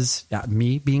because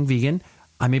me being vegan,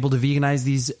 I'm able to veganize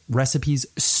these recipes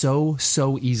so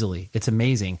easily. It's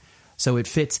amazing. So it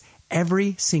fits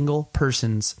every single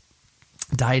person's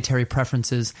dietary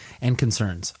preferences and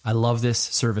concerns. I love this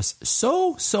service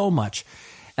so much.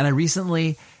 And I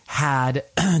recently had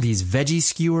these veggie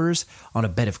skewers on a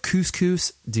bed of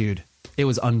couscous. Dude, it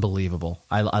was unbelievable.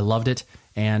 I loved it,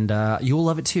 and you will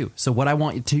love it too. So what I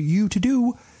want you to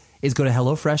do is go to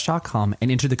HelloFresh.com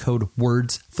and enter the code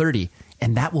WORDS30,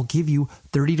 and that will give you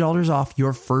 $30 off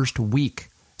your first week.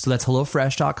 So that's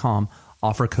HelloFresh.com,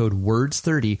 offer code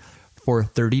WORDS30 for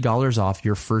 $30 off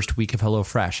your first week of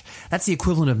HelloFresh. That's the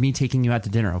equivalent of me taking you out to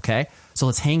dinner, okay? So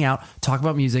let's hang out, talk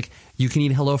about music. You can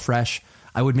eat HelloFresh.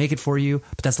 I would make it for you,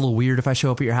 but that's a little weird if I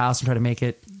show up at your house and try to make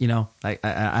it. You know,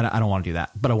 I don't want to do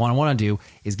that. But what I want to do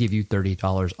is give you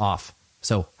 $30 off.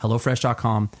 So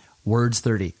HelloFresh.com,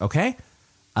 WORDS30, okay?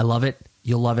 I love it.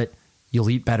 You'll love it. You'll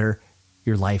eat better.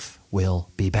 Your life will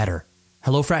be better.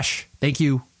 HelloFresh, thank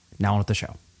you. Now on with the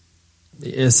show.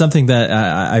 Is something that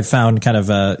I found kind of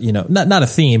not a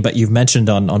theme, but you've mentioned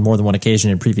on more than one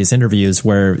occasion in previous interviews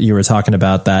where you were talking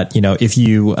about that, if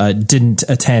you didn't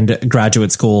attend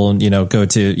graduate school and, go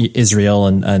to Israel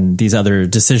and these other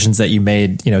decisions that you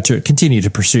made, to continue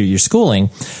to pursue your schooling,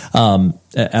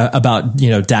 about,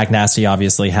 Dag Nasty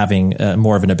obviously having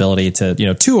more of an ability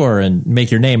to, tour and make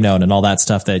your name known and all that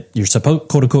stuff that you're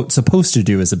quote unquote supposed to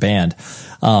do as a band.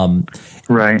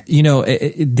 Right.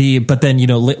 But then,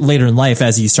 later in life,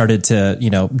 as you started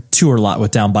to, tour a lot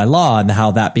with Down by Law and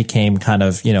how that became kind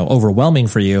of, overwhelming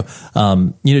for you,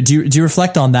 do you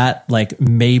reflect on that? Like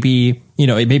maybe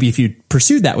if you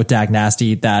pursued that with Dag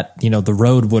Nasty, that, the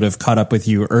road would have caught up with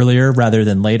you earlier rather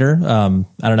than later. I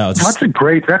don't know. That's a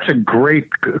great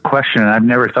question. I've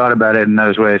never thought about it in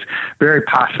those ways. Very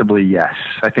possibly, yes.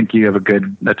 I think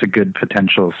that's a good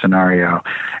potential scenario.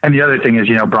 And the other thing is,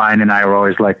 Brian and I were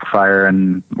always like fire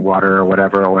and water or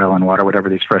whatever, oil and water, whatever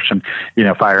the expression,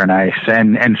 fire and ice.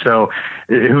 And so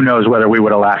who knows whether we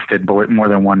would have lasted more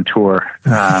than one tour,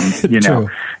 in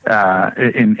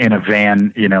a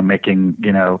van, making,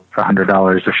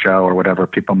 $100 a show or whatever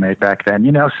people made back then,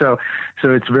 so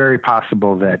it's very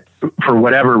possible that for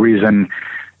whatever reason,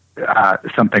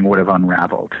 something would have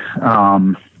unraveled.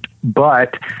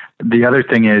 But the other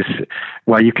thing is,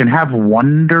 while you can have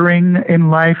wondering in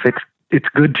life, it's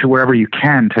good to wherever you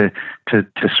can to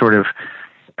sort of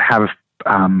have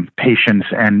patience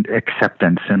and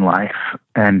acceptance in life,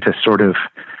 and to sort of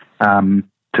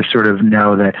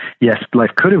know that, yes,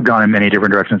 life could have gone in many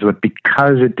different directions, but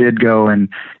because it did go in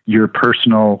your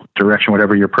personal direction,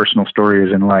 whatever your personal story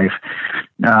is in life,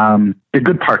 the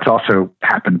good parts also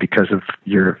happened because of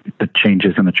the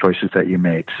changes and the choices that you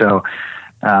made. So,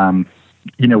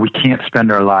 we can't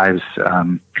spend our lives,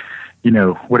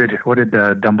 what did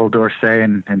Dumbledore say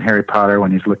in Harry Potter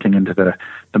when he's looking into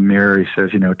the mirror? He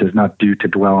says, it does not do to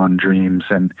dwell on dreams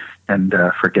and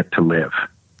forget to live.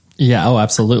 Yeah. Oh,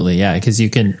 absolutely. Yeah. Cause you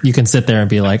can sit there and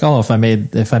be like, oh, if I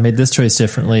made this choice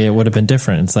differently, it would have been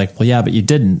different. It's like, well, yeah, but you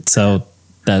didn't. So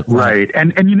that. Right.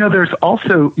 And there's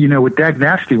also, with Dag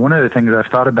Nasty, one of the things I've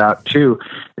thought about too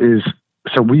is,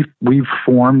 so we've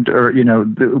formed, or,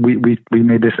 we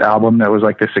made this album that was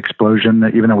like this explosion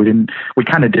that, even though we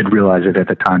kind of did realize it at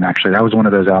the time, actually. That was one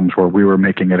of those albums where we were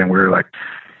making it and we were like,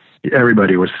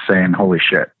 everybody was saying, holy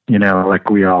shit, like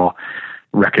we all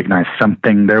recognize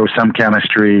something. There was some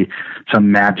chemistry,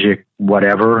 some magic,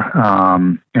 whatever.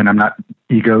 And I'm not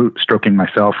ego stroking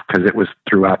myself, because it was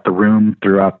throughout the room,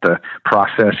 throughout the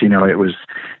process. It was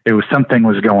something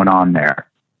was going on there.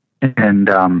 And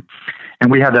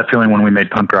we had that feeling when we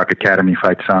made Punk Rock Academy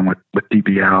Fight Song with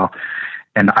DBL.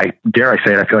 And I dare I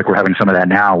say it, I feel like we're having some of that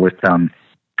now with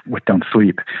Don't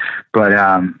Sleep. But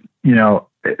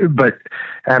but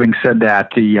having said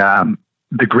that,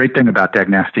 the great thing about Dag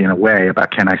Nasty, in a way,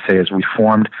 about Can I Say, is we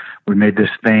made this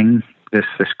thing, this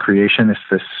creation,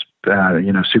 this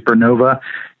supernova,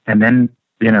 and then,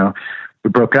 we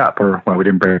broke up, we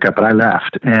didn't break up, but I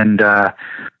left. And,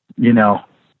 you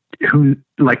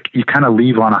kind of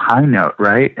leave on a high note,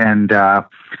 right? And, kind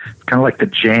of like the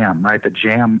Jam, right? The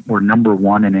Jam were number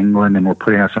one in England, and were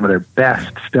putting out some of their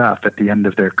best stuff at the end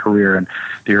of their career in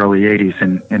the early 80s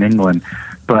in England.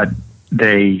 But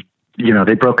they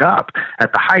broke up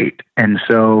at the height. And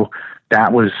so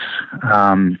that was,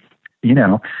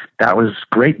 that was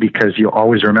great, because you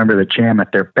always remember the Jam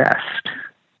at their best.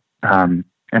 And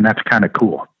that's kind of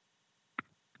cool.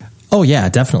 Oh yeah,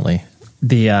 definitely.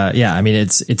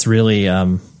 It's really,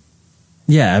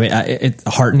 it's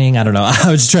heartening. I don't know. I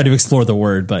was just trying to explore the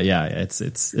word, but yeah, it's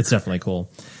definitely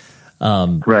cool.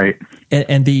 Right.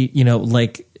 And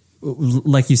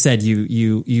like you said,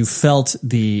 you felt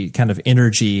the kind of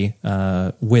energy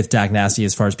with Dag Nasty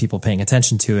as far as people paying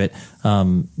attention to it.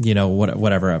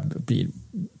 Whatever.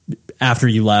 after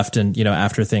you left and,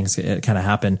 after things kind of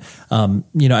happened,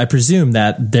 I presume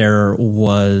that there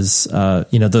was,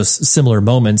 those similar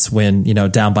moments when,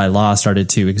 Down by Law started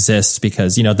to exist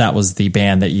because, that was the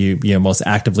band that you most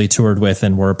actively toured with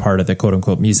and were part of the quote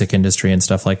unquote music industry and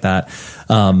stuff like that.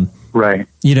 Right.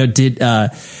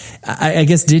 I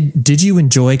guess, did you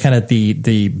enjoy kind of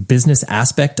the business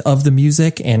aspect of the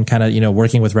music and kind of,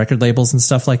 working with record labels and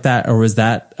stuff like that? Or was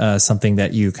that something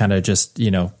that you kind of just,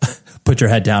 put your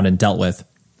head down and dealt with?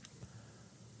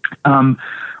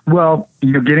 Well,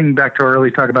 getting back to our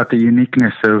early talk about the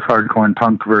uniqueness of hardcore and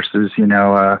punk versus,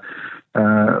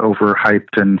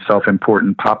 overhyped and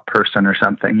self-important pop person or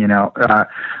something,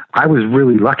 I was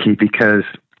really lucky because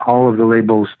all of the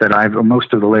labels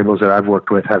most of the labels that I've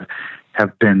worked with have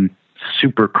been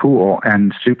super cool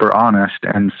and super honest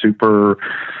and super,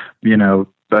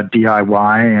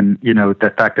 DIY, and,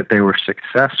 the fact that they were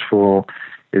successful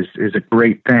is a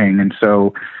great thing. And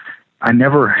so I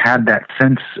never had that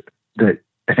sense that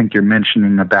I think you're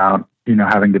mentioning about,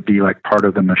 having to be like part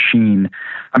of the machine.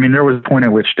 I mean, there was a point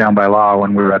at which Down by Law,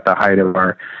 when we were at the height of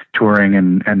our touring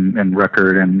and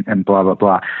record and blah, blah,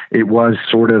 blah, it was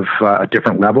sort of a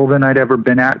different level than I'd ever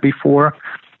been at before,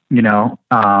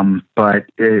 but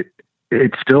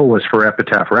it still was for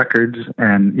Epitaph Records.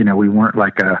 And, we weren't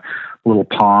like a little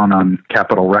pawn on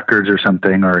Capitol Records or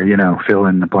something, or, fill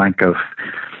in the blank of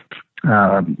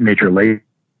major label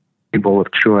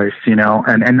of choice,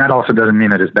 and that also doesn't mean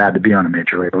that it's bad to be on a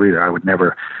major label either. I would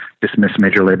never dismiss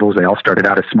major labels. They all started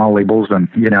out as small labels, and,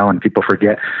 and people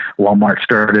forget Walmart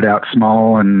started out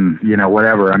small and,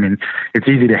 whatever. I mean, it's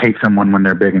easy to hate someone when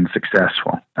they're big and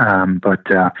successful. But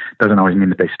doesn't always mean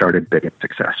that they started big and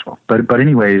successful. But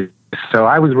anyways, so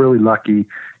I was really lucky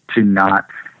to not,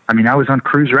 I was on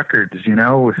Cruise Records,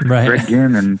 with right. Greg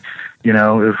Ginn and,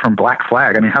 from Black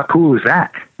Flag. I mean, how cool is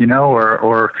that?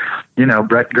 Or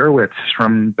Brett Gurwitz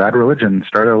from Bad Religion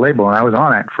started a label, and I was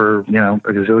on it for, a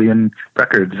gazillion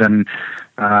records. And,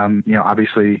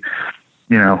 obviously,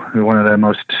 one of the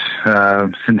most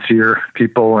sincere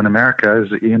people in America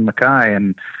is Ian MacKaye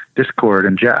and Discord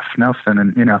and Jeff Nelson.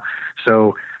 And,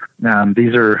 so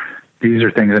these are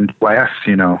things. And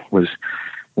DYS,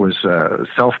 was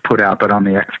self put out, but on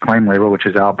the Exclaim label, which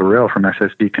is Al Baril from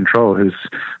SSD Control, who's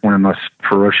one of the most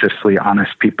ferociously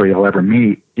honest people you'll ever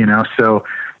meet, so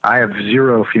I have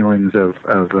zero feelings of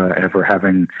ever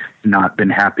having not been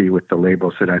happy with the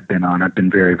labels that I've been on. I've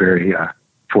been very, very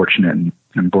fortunate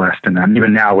and blessed. And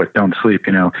even now with Don't Sleep,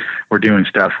 we're doing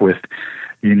stuff with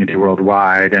Unity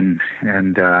Worldwide and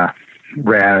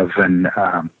Rev and,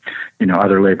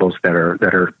 other labels that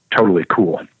are totally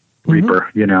cool. Reaper,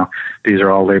 these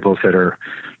are all labels that are,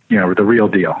 the real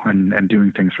deal and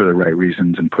doing things for the right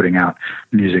reasons and putting out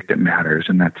music that matters.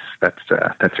 And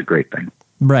that's a great thing.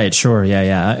 Right. Sure.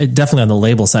 Yeah. Definitely on the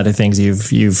label side of things, you've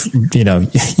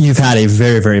had a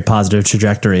very, very positive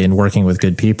trajectory in working with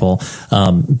good people.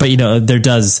 But there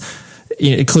does,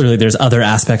 clearly there's other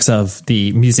aspects of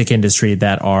the music industry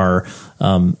that are,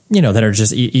 that are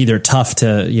just either tough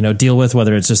to, deal with,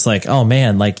 whether it's just like, oh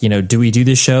man, like, do we do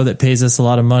this show that pays us a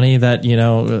lot of money that,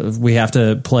 we have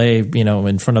to play,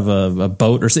 in front of a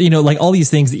boat or so, like all these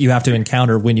things that you have to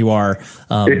encounter when you are.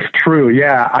 It's true.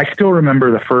 Yeah. I still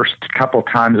remember the first couple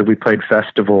times that we played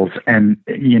festivals and,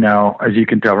 as you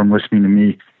can tell from listening to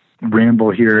me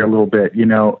ramble here a little bit,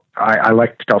 I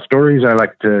like to tell stories. I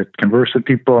like to converse with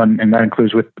people, and that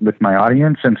includes with my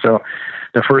audience. And so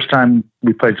the first time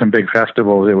we played some big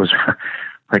festivals, it was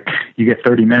like you get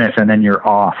 30 minutes and then you're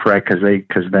off, right? Because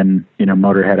then,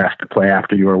 Motorhead has to play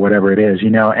after you or whatever it is,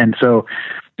 And so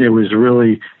it was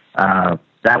really,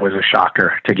 that was a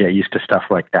shocker to get used to stuff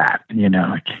like that.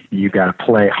 Like you got to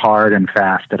play hard and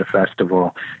fast at a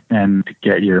festival and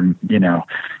get your,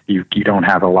 you don't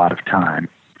have a lot of time.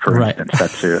 For instance,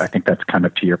 I think that's kind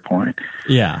of to your point.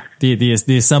 Yeah, the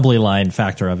assembly line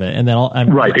factor of it, and then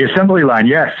the assembly line.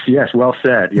 Yes, well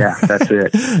said. Yeah, that's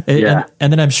it. Yeah,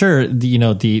 and then I'm sure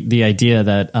the idea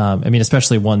that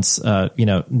especially once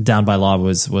Down by Law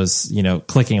was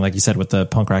clicking, like you said, with the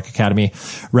Punk Rock Academy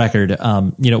record.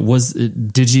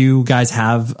 Did you guys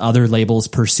have other labels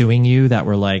pursuing you that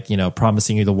were like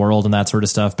promising you the world and that sort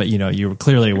of stuff? But you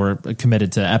clearly were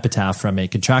committed to Epitaph from a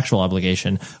contractual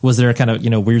obligation. Was there kind of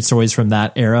weird stories from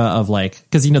that era of like,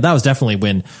 because that was definitely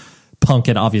when punk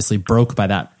had obviously broke by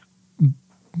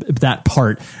that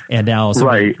part, and now so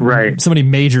many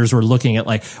majors were looking at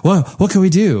like, well, what can we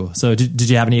do? So did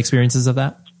you have any experiences of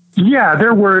that? Yeah,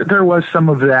 there was some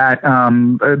of that,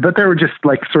 but they were just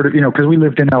like sort of, because we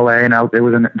lived in LA, and it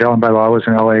was Down by Law was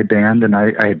an LA band, and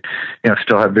I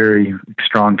still have very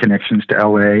strong connections to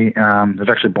LA. I was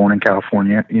actually born in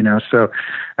California, so,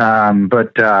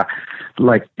 but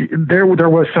like there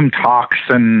was some talks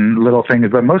and little things,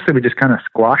 but mostly we just kind of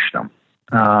squashed them.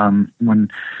 When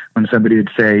somebody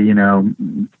would say,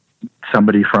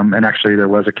 somebody from, and actually there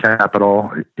was a Capitol,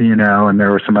 and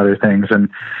there were some other things, and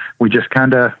we just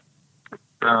kind of,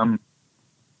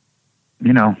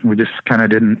 we just kind of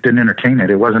didn't entertain it.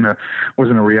 It wasn't a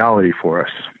reality for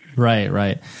us.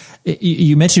 Right.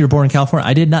 You mentioned you were born in California.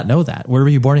 I did not know that. Where were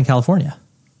you born in California?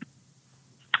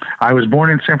 I was born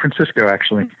in San Francisco,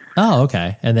 actually. Oh,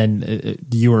 okay. And then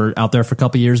you were out there for a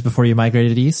couple of years before you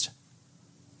migrated east?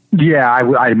 Yeah,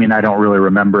 I mean, I don't really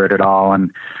remember it at all.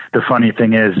 And the funny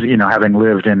thing is, having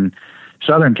lived in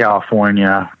Southern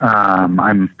California,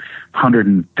 I'm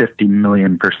 150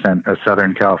 million% a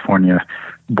Southern California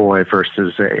boy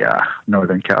versus a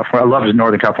Northern California. I love the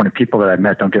Northern California people that I've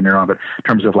met, don't get me wrong, but in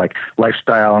terms of like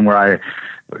lifestyle and where I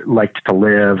liked to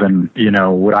live and,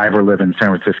 would I ever live in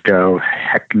San Francisco?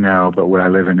 Heck no. But would I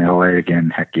live in LA again?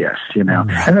 Heck yes, And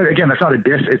then, again, that's not a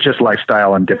diss. It's just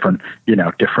lifestyle and different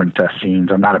scenes.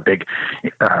 I'm not a big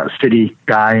city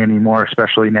guy anymore,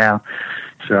 especially now.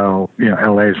 So,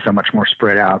 LA is so much more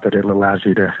spread out that it allows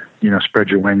you to, spread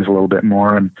your wings a little bit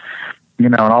more. And,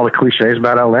 and all the cliches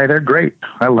about LA, they're great.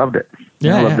 I loved it.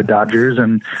 I love the Dodgers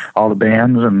and all the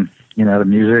bands and, the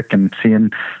music and seeing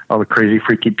all the crazy,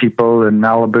 freaky people in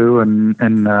Malibu and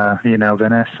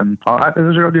Venice and all that.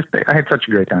 I had such a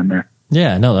great time there.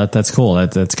 Yeah, no, that's cool.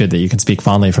 That's good that you can speak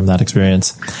fondly from that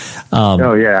experience.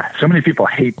 Oh yeah. So many people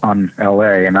hate on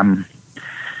LA, and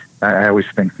I always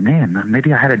think, man,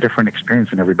 maybe I had a different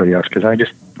experience than everybody else, because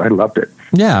I loved it.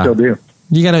 Yeah. Still do.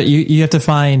 You have to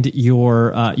find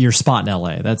your spot in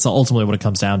LA. That's ultimately what it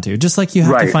comes down to. Just like you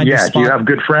have to find your spot. You have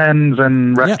good friends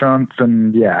and restaurants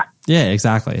and Yeah,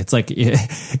 exactly. It's like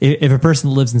if a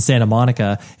person lives in Santa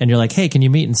Monica and you're like, hey, can you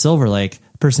meet in Silver Lake?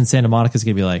 The person in Santa Monica is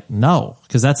going to be like, no,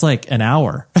 because that's like an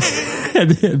hour.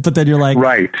 But then you're like,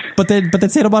 right. But then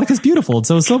Santa Monica is beautiful, and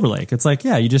so is Silver Lake. It's like,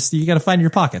 yeah, you got to find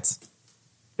your pockets.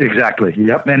 Exactly.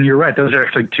 Yep. And you're right. Those are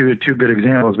actually two good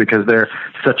examples, because they're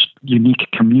such unique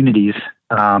communities,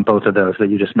 both of those that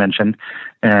you just mentioned,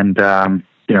 and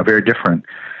very different.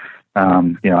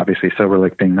 Obviously Silver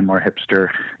Lake being the more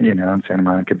hipster, and Santa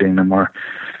Monica being the more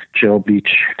chill beach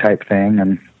type thing.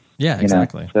 And yeah,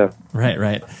 exactly. So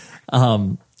right.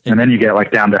 And then you get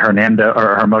like down to Hernando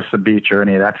or Hermosa Beach or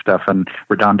any of that stuff, and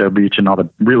Redondo Beach and all the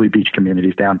really beach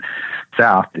communities down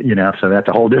south, so that's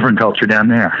a whole different culture down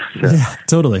there. So. Yeah,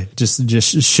 totally.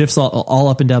 Just shifts all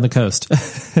up and down the coast.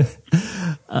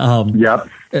 Yep.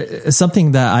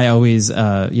 Something that I always,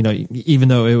 even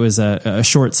though it was a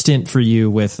short stint for you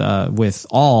with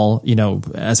all,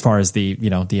 as far as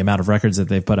the amount of records that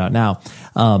they've put out now,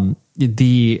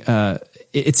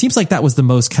 it seems like that was the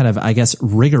most kind of, I guess,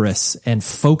 rigorous and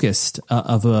focused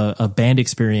of a band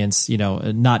experience,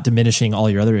 not diminishing all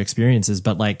your other experiences,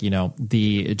 but like,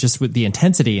 just with the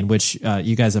intensity in which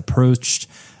you guys approached,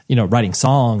 writing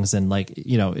songs, and like,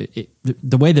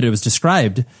 the way that it was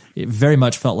described, it very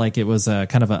much felt like it was a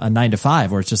kind of a 9 to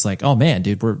 5, where it's just like, oh man,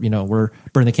 dude, we're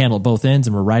burning the candle at both ends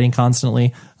and we're writing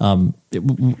constantly.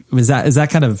 Is that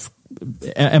kind of,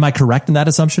 am I correct in that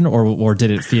assumption, or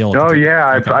did it feel? Oh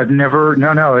yeah. Okay. I've never,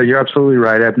 no, you're absolutely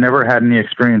right. I've never had any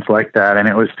experience like that. And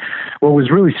what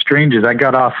was really strange is I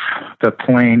got off the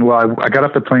plane. Well, I got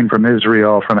off the plane from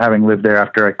Israel from having lived there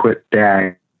after I quit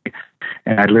DAG,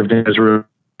 and I lived in Israel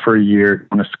for a year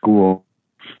going to school.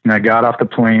 And I got off the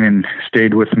plane and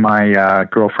stayed with my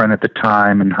girlfriend at the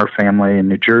time and her family in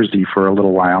New Jersey for a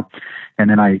little while.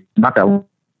 And then not that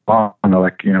long,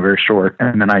 like, very short.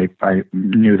 And then I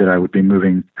knew that I would be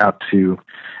moving out to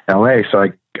LA. So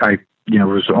I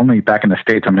was only back in the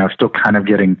States. I mean, I was still kind of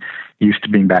getting used to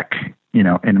being back,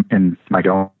 in my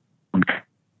own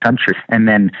country, and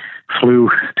then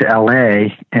flew to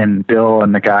LA, and Bill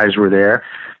and the guys were there.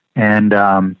 And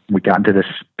we got into this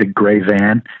big gray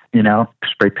van,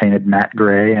 spray painted matte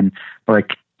gray, and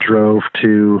like drove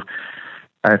to,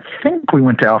 I think we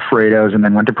went to Alfredo's and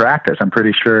then went to practice. I'm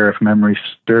pretty sure, if memory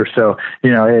serves. So,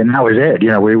 and that was it.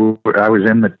 I was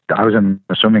in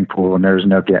the swimming pool, and there was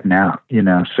no getting out,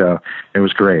 so it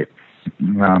was great.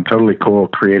 Totally cool,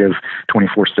 creative,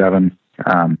 24/7.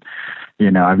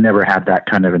 I've never had that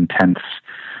kind of intense,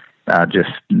 just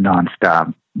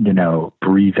nonstop,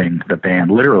 breathing the band,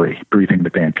 literally breathing the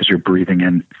band, because you're breathing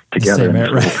in together in this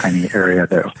little tiny area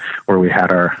where we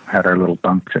had our little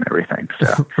bunks and everything.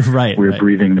 So right, we were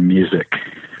breathing the music.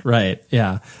 Right.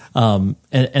 Yeah. And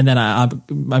then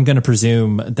I'm going to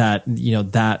presume that,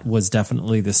 that was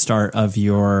definitely the start of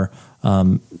your,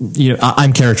 I'm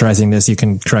characterizing this, you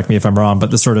can correct me if I'm wrong,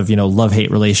 but the sort of,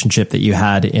 love-hate relationship that you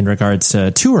had in regards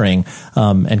to touring,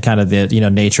 and kind of the,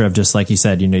 nature of just like you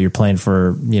said, you're playing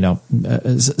for,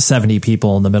 70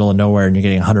 people in the middle of nowhere and you're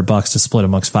getting $100 to split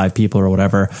amongst 5 people or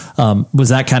whatever. Was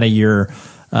that kind of your,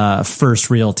 first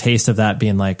real taste of that,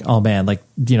 being like, oh man, like,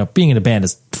 being in a band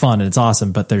is fun and it's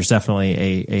awesome, but there's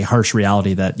definitely a harsh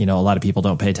reality that, a lot of people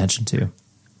don't pay attention to?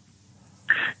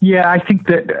 Yeah, I think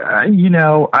that, I don't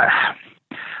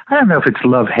know if it's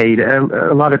love-hate.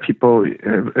 A lot of people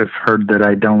have heard that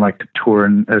I don't like to tour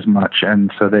as much,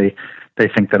 and so they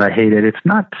think that I hate it. It's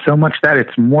not so much that,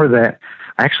 it's more that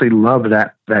I actually love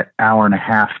that hour and a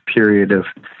half period of,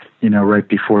 right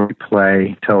before we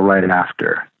play till right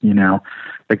after,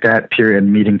 like that period,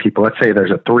 meeting people. Let's say there's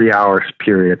a 3 hours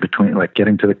period between like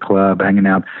getting to the club, hanging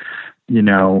out,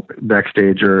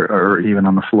 backstage or even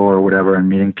on the floor or whatever, and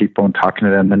meeting people and talking to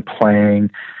them, then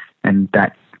playing, and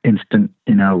that instant,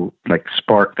 like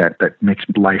spark that makes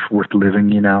life worth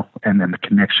living, and then the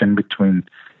connection between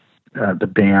the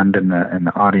band and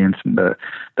the audience, and the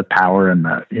power and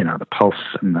the pulse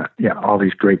and all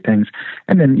these great things.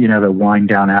 And then, the wind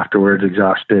down afterwards,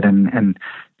 exhausted and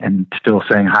still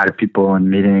saying hi to people and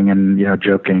meeting and,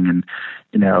 joking and,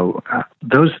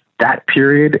 that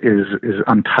period is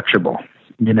untouchable.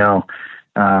 That's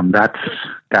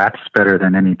better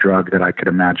than any drug that I could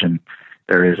imagine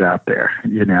there is out there,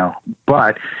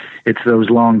 but it's those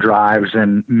long drives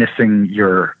and missing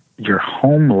your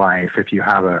home life. If you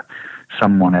have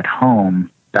someone at home,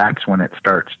 that's when it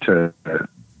starts to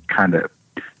kind of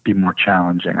be more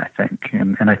challenging, I think.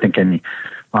 And I think any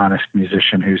honest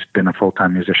musician who's been a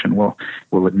full-time musician will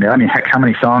admit. I mean, heck, how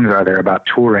many songs are there about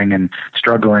touring and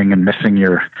struggling and missing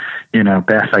your,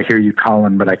 Beth, I hear you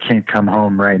calling, but I can't come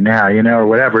home right now, or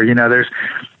whatever.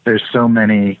 There's so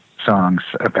many songs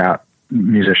about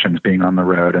musicians being on the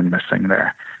road and missing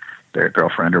their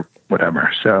girlfriend or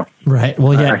whatever. So, right.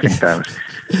 Well, yeah, I think that was,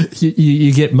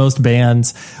 you get most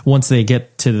bands once they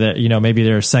get to the, maybe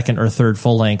their second or third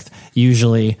full length,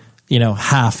 usually,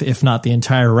 half, if not the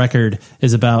entire record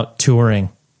is about touring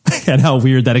and how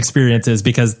weird that experience is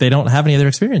because they don't have any other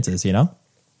experiences,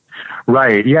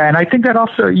 Right. Yeah. And I think that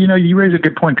also, you raise a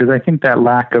good point, because I think that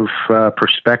lack of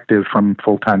perspective from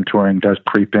full-time touring does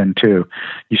creep in too.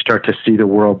 You start to see the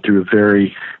world through a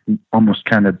very almost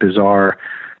kind of bizarre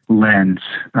lens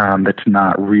that's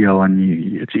not real,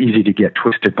 and it's easy to get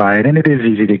twisted by it. And it is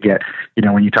easy to get,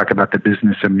 when you talk about the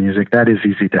business of music, that is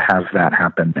easy to have that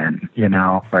happen then,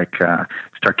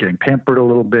 start getting pampered a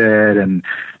little bit and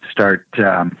start,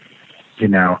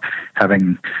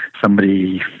 having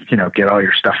somebody, get all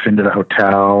your stuff into the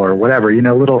hotel or whatever,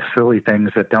 little silly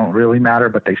things that don't really matter,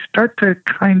 but they start to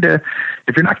kind of,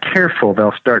 if you're not careful,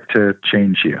 they'll start to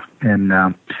change you. And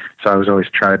so I was always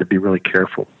trying to be really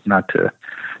careful not to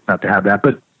have that.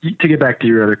 But to get back to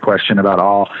your other question about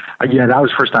that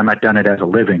was the first time I'd done it as a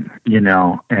living,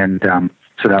 and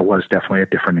so that was definitely a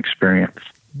different experience.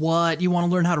 What? You want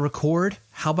to learn how to record?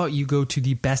 How about you go to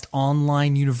the best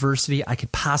online university I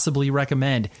could possibly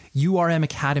recommend, URM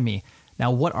Academy.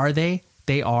 Now, what are they?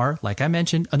 They are, like I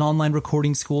mentioned, an online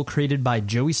recording school created by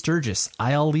Joey Sturgis,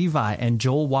 I.L. Levi, and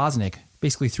Joel Wozniak,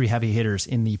 basically 3 heavy hitters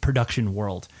in the production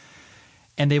world.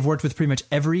 And they've worked with pretty much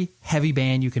every heavy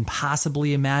band you can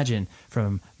possibly imagine,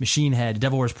 from Machine Head,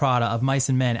 Devil Wears Prada, Of Mice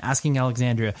and Men, Asking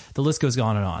Alexandria. The list goes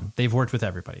on and on. They've worked with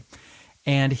everybody.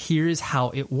 And here's how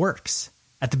it works.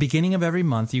 At the beginning of every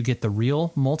month, you get the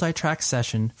real multi-track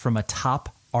session from a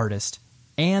top artist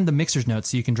and the mixer's notes,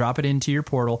 so you can drop it into your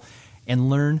portal and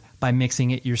learn by mixing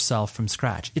it yourself from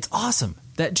scratch. It's awesome.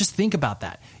 Just think about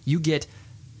that. You get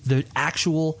the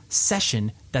actual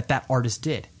session that artist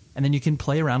did. And then you can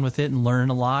play around with it and learn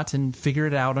a lot and figure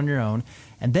it out on your own.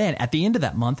 And then at the end of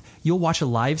that month, you'll watch a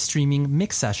live streaming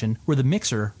mix session where the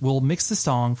mixer will mix the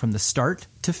song from the start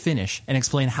to finish and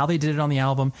explain how they did it on the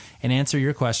album and answer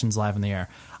your questions live in the air.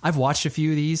 I've watched a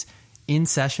few of these in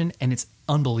session, and it's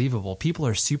unbelievable. People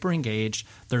are super engaged.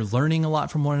 They're learning a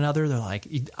lot from one another. They're like,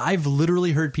 I've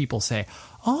literally heard people say,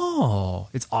 oh,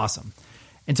 it's awesome.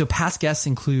 And so past guests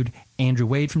include Andrew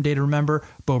Wade from Day to Remember,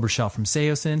 Bo Burchell from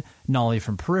Seosin, Nolly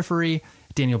from Periphery,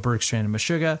 Daniel Bergstrand and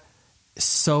Meshuggah.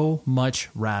 So much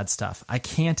rad stuff. I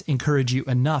can't encourage you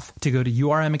enough to go to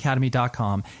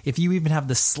urmacademy.com if you even have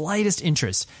the slightest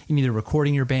interest in either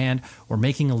recording your band or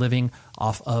making a living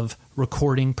off of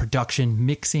recording, production,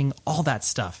 mixing, all that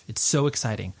stuff. It's so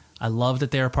exciting. I love that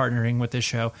they are partnering with this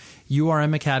show.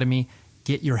 URM Academy.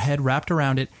 Get your head wrapped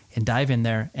around it and dive in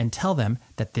there and tell them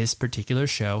that this particular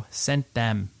show sent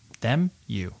them. Them,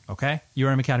 you. Okay?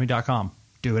 urmacademy.com.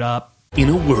 Do it up. In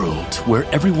a world where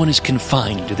everyone is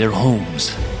confined to their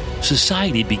homes,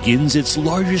 society begins its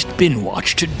largest bin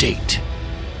watch to date.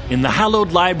 In the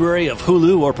hallowed library of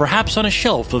Hulu, or perhaps on a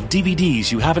shelf of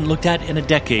DVDs you haven't looked at in a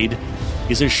decade,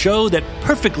 is a show that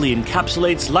perfectly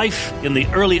encapsulates life in the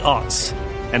early aughts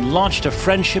and launched a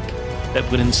friendship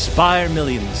that would inspire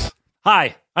millions.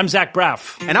 Hi, I'm Zach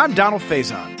Braff. And I'm Donald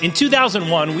Faison. In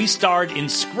 2001, we starred in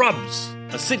Scrubs,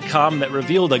 a sitcom that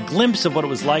revealed a glimpse of what it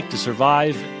was like to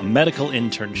survive a medical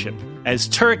internship. As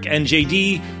Turk and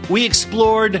JD, we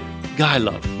explored guy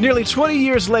love. Nearly 20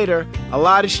 years later, a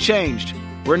lot has changed.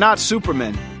 We're not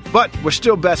Supermen, but we're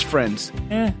still best friends.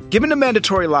 Given the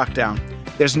mandatory lockdown,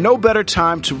 there's no better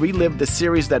time to relive the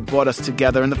series that brought us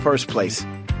together in the first place.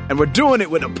 And we're doing it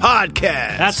with a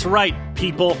podcast. That's right,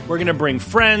 people. We're going to bring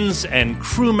friends and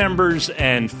crew members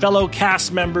and fellow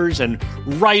cast members and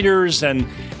writers. And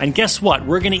guess what?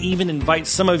 We're going to even invite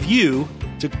some of you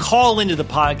to call into the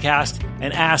podcast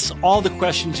and ask all the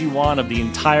questions you want of the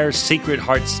entire Sacred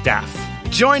Heart staff.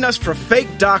 Join us for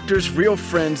Fake Doctors, Real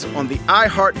Friends on the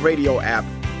iHeartRadio app,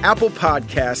 Apple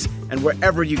Podcasts, and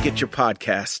wherever you get your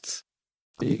podcasts.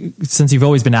 Since you've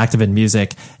always been active in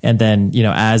music, and then, you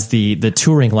know, as the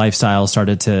touring lifestyle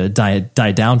started to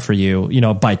die down for you, you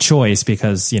know, by choice,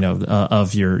 because, you know,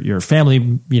 of your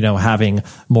family, you know, having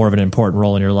more of an important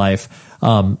role in your life,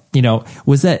 you know,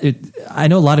 was that, I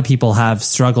know a lot of people have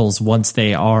struggles once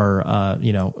they are,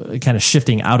 you know, kind of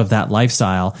shifting out of that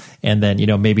lifestyle. And then, you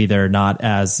know, maybe they're not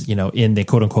as, you know, in the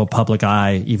quote unquote public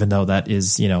eye, even though that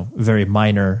is, you know, very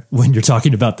minor when you're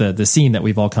talking about the scene that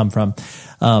we've all come from.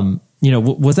 You know,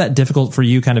 was that difficult for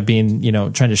you, kind of being, you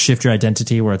know, trying to shift your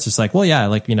identity where it's just like, well, yeah,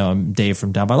 like, you know, I'm Dave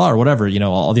from Down by Law or whatever, you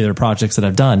know, all the other projects that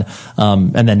I've done.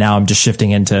 And then now I'm just shifting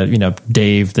into, you know,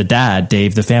 Dave the dad,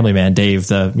 Dave the family man, Dave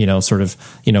the, you know, sort of,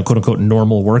 you know, quote unquote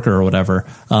normal worker or whatever.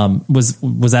 Was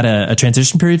that a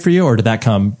transition period for you, or did that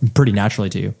come pretty naturally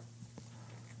to you?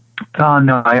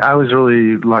 No, I was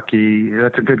really lucky.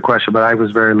 That's a good question, but I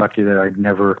was very lucky that I'd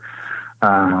never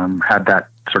had that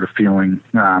sort of feeling.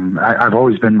 I've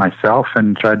always been myself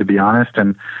and tried to be honest,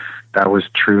 and that was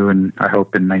true, and I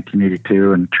hope in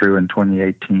 1982 and true in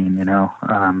 2018, you know.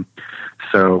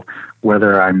 So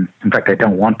whether in fact, I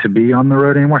don't want to be on the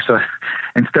road anymore. So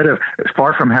instead of,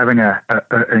 far from having a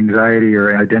anxiety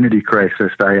or identity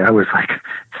crisis, I was like,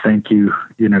 thank you,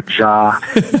 you know, Jah,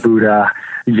 Buddha,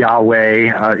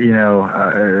 Yahweh, you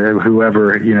know,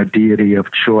 whoever, you know, deity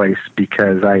of choice,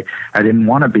 because I didn't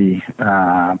want to be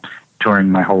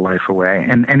touring my whole life away.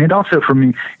 And it also, for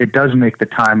me, it does make the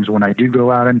times when I do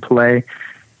go out and play,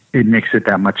 it makes it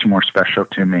that much more special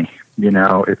to me. You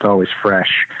know, it's always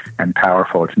fresh and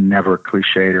powerful. It's never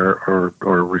cliched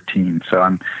or routine. So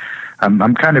I'm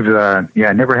kind of, I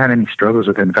never had any struggles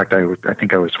with it. In fact, I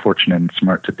think I was fortunate and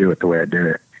smart to do it the way I did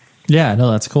it. Yeah,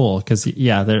 no, that's cool. Because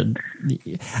and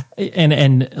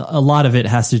a lot of it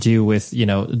has to do with, you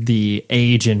know, the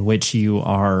age in which you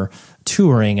are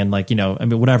touring, and like, you know, I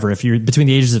mean, whatever, if you're between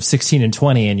the ages of 16 and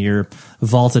 20 and you're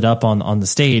vaulted up on the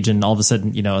stage, and all of a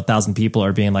sudden, you know, 1,000 people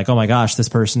are being like, oh my gosh, this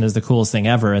person is the coolest thing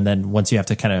ever. And then once you have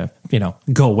to kind of, you know,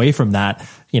 go away from that,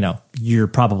 you know, you're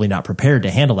probably not prepared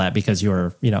to handle that because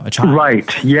you're, you know, a child.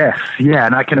 Right. Yes. Yeah.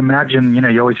 And I can imagine, you know,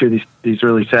 you always hear these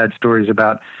really sad stories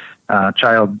about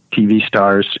child TV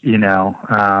stars, you know,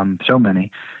 so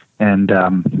many, and,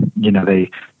 you know,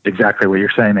 they, exactly what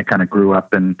you're saying, they kind of grew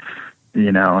up and,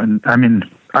 you know, and I mean,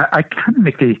 I kind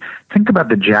of think about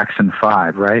the Jackson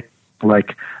 5, right?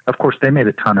 Like, of course, they made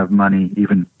a ton of money,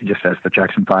 even just as the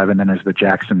Jackson 5 and then as the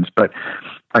Jacksons. But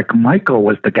like, Michael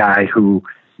was the guy who,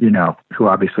 you know, who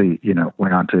obviously, you know,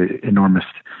 went on to enormous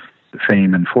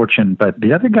fame and fortune. But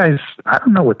the other guys, I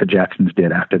don't know what the Jacksons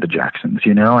did after the Jacksons,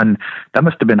 you know, and that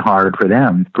must have been hard for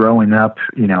them growing up,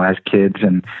 you know, as kids,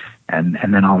 and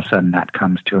then all of a sudden that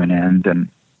comes to an end. And,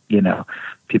 you know,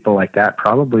 people like that,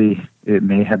 probably it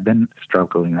may have been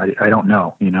struggling. I don't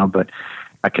know, you know, but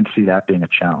I can see that being a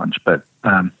challenge. But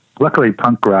luckily,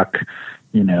 punk rock,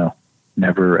 you know,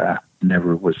 never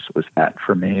was that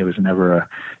for me. It was never a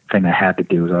thing I had to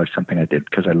do. It was always something I did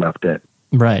because I loved it.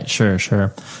 Right. Sure.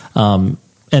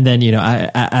 And then, you know,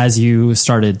 as you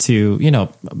started to, you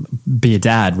know, be a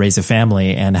dad, raise a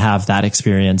family, and have that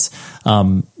experience,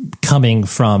 coming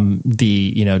from the,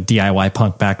 you know, DIY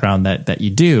punk background that you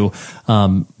do,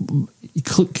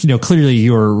 you know, clearly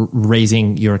you're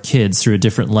raising your kids through a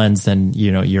different lens than,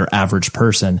 you know, your average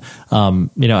person. You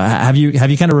know, have you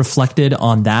kind of reflected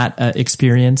on that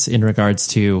experience in regards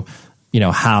to, you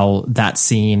know, how that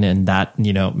scene and that,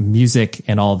 you know, music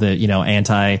and all the, you know,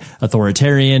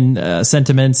 anti-authoritarian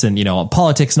sentiments and, you know,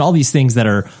 politics and all these things that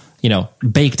are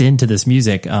baked into this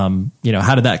music. How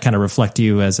did that kind of reflect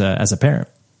you as a parent?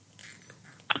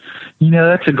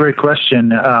 That's a great question.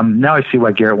 Now I see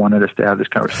why Garrett wanted us to have this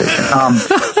conversation.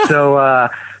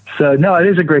 So no, it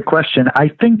is a great question. I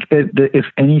think that if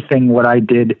anything, what I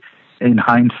did in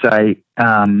hindsight,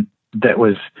 that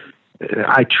was,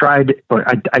 I tried, or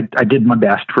I did my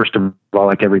best. First of all,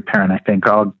 like every parent, I think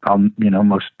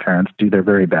most parents do their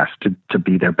very best to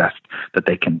be their best that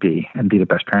they can be and be the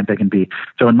best parent they can be.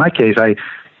 So in my case, I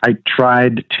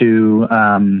tried to,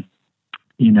 and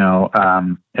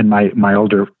my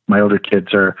older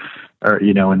kids are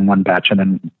in one batch, and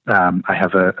then I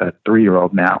have a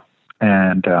 3-year-old now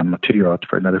and a 2-year-old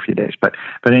for another few days. But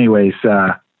anyways,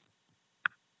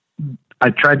 I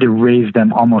tried to raise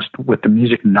them almost with the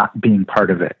music not being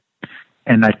part of it.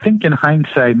 And I think in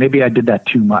hindsight, maybe I did that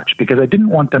too much because I didn't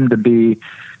want them to be,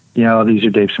 these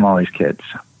are Dave Smalley's kids.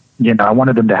 I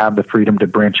wanted them to have the freedom to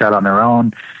branch out on their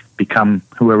own, become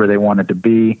whoever they wanted to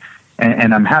be.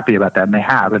 And I'm happy about that. And they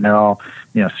have, and they're all,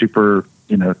 super,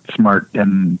 smart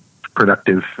and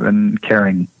productive and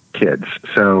caring kids.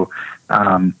 So,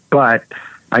 but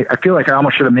I feel like I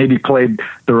almost should have maybe played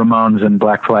the Ramones and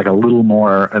Black Flag a little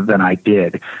more than I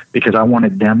did because I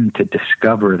wanted them to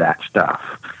discover that stuff.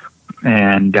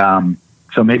 And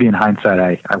so maybe in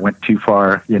hindsight, I went too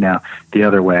far, the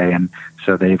other way. And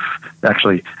so they've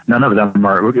actually, none of them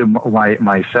are, my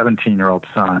 17-year-old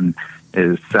son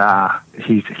is,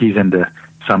 he's into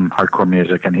some hardcore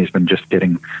music, and he's been just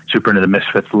getting super into the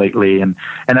Misfits lately. And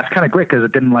that's kind of great because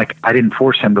I didn't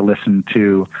force him to listen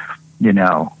to,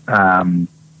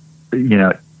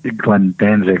 Glenn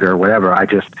Danzig or whatever. I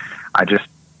just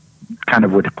kind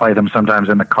of would play them sometimes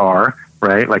in the car,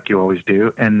 right? Like you always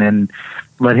do. And then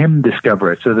let him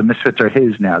discover it. So the Misfits are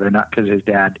his now. They're not because his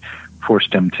dad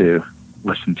forced him to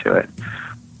listen to it.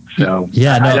 So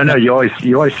I don't know. You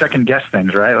always second guess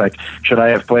things, right? Like, should I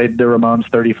have played the Ramones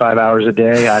 35 hours a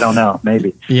day? I don't know.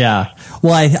 Maybe. Yeah.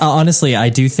 Well, I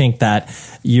do think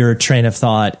that your train of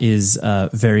thought is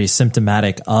very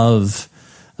symptomatic of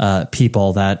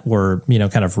people that were,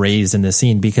 kind of raised in the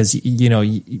scene, because,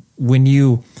 when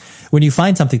you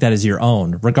find something that is your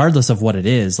own, regardless of what it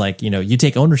is, like, you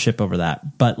take ownership over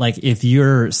that. But like, if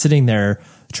you're sitting there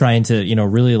trying to,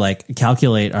 really like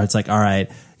calculate, or it's like, all right,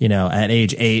 at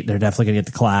age 8, they're definitely gonna get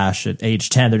the Clash. At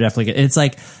age 10, they're definitely it's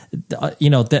like,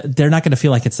 they're not going to feel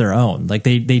like it's their own. Like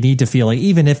they need to feel like,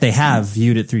 even if they have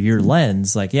viewed it through your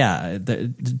lens, like,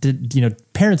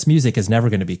 parents' music is never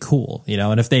going to be cool,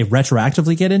 and if they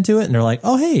retroactively get into it and they're like,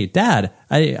 oh, hey, Dad,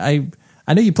 I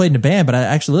know you played in a band, but I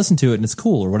actually listened to it and it's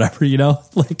cool, or whatever,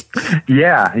 like.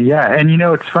 Yeah. And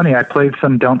it's funny. I played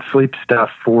some Don't Sleep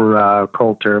stuff for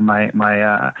Coulter, my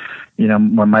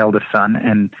oldest son,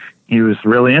 and he was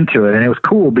really into it, and it was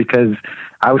cool because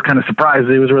I was kind of surprised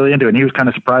that he was really into it, and he was kind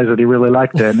of surprised that he really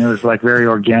liked it, and it was like very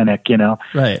organic,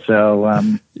 Right.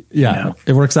 So,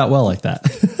 it works out well like that.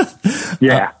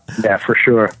 Yeah, for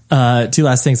sure. 2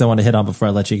 last things I want to hit on before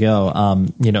I let you go.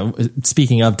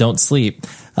 Speaking of Don't Sleep,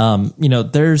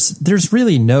 there's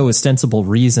really no ostensible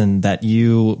reason that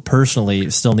you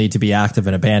personally still need to be active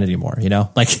in a band anymore.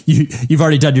 Like you've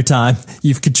already done your time.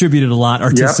 You've contributed a lot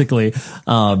artistically.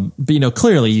 Yep. But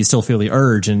clearly you still feel the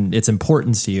urge and its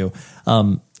importance to you.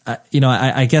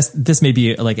 I guess this may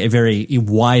be like a very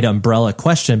wide umbrella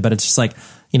question, but it's just like,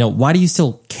 why do you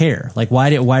still care? Like,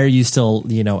 why are you still,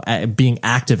 being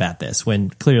active at this when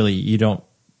clearly you don't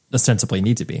ostensibly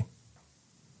need to be?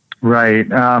 Right.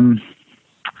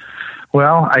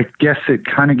 Well, I guess it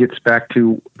kind of gets back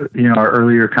to, our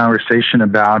earlier conversation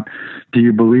about, do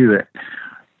you believe it?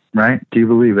 Right? Do you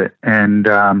believe it? And,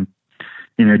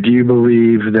 do you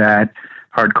believe that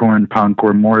hardcore and punk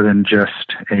were more than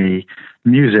just a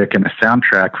music and a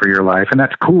soundtrack for your life? And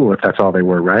that's cool if that's all they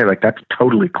were, right? Like, that's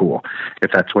totally cool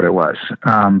if that's what it was.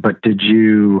 But did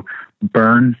you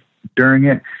burn during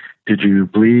it? Did you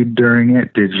bleed during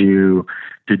it? Did you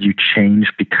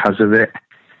change because of it?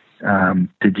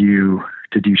 Did you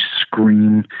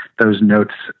scream those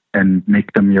notes and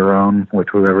make them your own with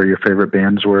whoever your favorite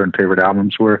bands were and favorite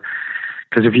albums were?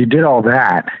 Because if you did all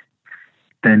that,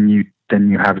 then you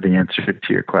have the answer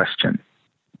to your question.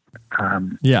 I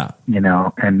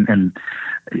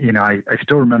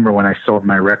still remember when I sold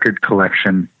my record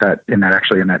collection that in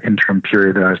that interim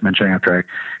period that I was mentioning after I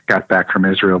got back from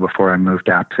Israel before I moved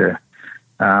out to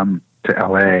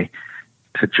LA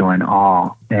to join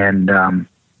All. And,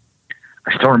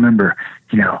 I still remember,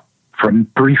 for a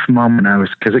brief moment I was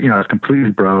completely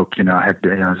broke, I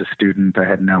was a student, I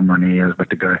had no money, I was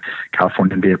about to go to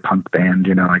California and be a punk band,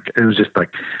 it was just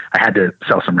like, I had to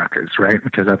sell some records, right?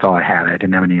 Because that's all I had. I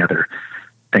didn't have any other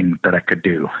thing that I could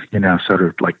do, sort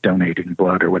of like donating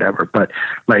blood or whatever. But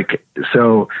like,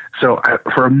 so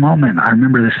for a moment, I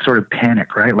remember this sort of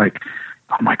panic, right? Like,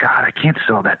 oh my God, I can't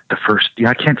sell I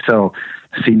can't sell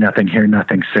See Nothing, Hear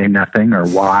Nothing, Say Nothing, or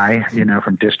Why,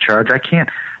 from Discharge. I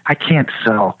can't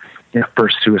sell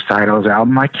First Suicidal's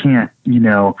album. I can't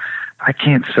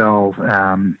sell,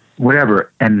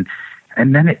 whatever. And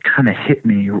then it kind of hit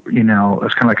me, it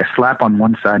was kind of like a slap on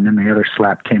one side and then the other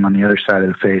slap came on the other side of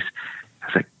the face. I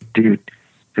was like, dude,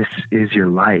 this is your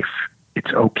life.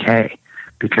 It's okay.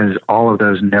 Because all of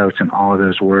those notes and all of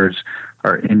those words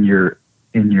are in your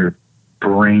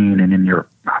brain and in your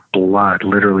blood,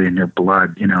 literally in your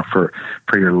blood, for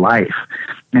your life.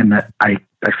 And that I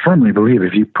firmly believe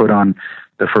if you put on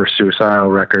the First Suicidal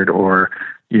record or,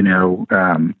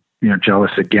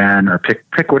 Jealous Again, or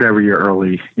pick whatever your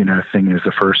early, thing is,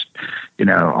 the first,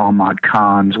 Ahmad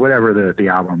Khan's, whatever the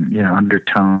album,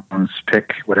 Undertones,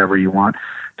 pick whatever you want.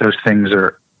 Those things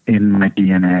are in my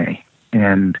DNA.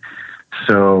 And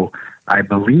so I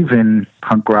believe in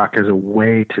punk rock as a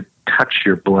way to touch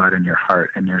your blood and your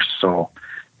heart and your soul.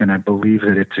 And I believe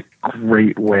that it's a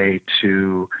great way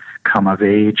to come of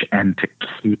age and to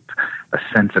keep a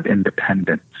sense of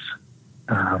independence.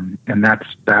 And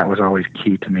that was always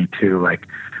key to me too. Like,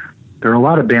 there are a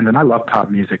lot of bands, and I love pop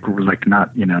music, like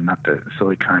not the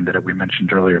silly kind that we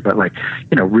mentioned earlier, but like,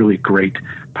 really great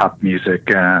pop music,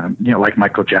 like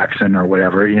Michael Jackson or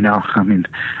whatever, I mean,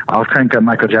 I'll crank up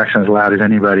Michael Jackson as loud as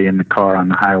anybody in the car on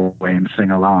the highway and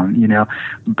sing along,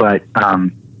 but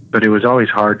it was always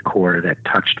hardcore that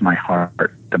touched my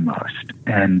heart the most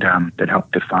and, that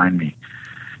helped define me.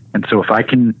 And so if I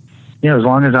can, as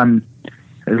long as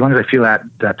I feel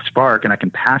that spark and I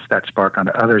can pass that spark on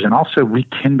to others and also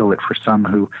rekindle it for some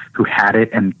who had it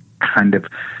and kind of,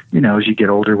 as you get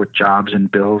older with jobs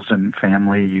and bills and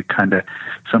family, you kind of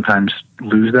sometimes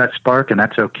lose that spark, and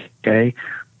that's okay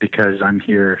because I'm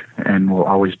here and will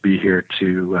always be here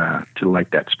to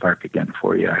light that spark again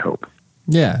for you, I hope.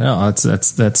 Yeah, no,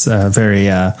 that's very,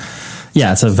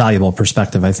 it's a valuable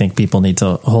perspective. I think people need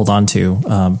to hold on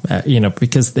to,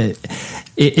 because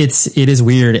it is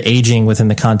weird aging within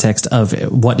the context of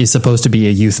what is supposed to be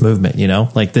a youth movement,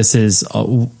 like this is,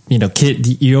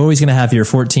 kid, you're always going to have your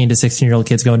 14 to 16-year-old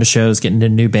kids going to shows, getting into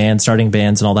new bands, starting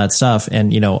bands and all that stuff.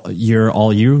 And,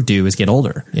 all you do is get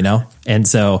older, and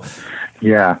so,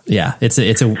 yeah, it's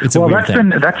a weird thing.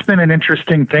 That's been an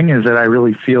interesting thing is that I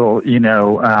really feel, you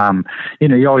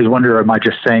always wonder, am I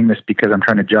just saying this because I'm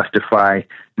trying to justify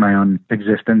my own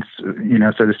existence, so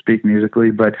to speak, musically,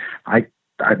 but I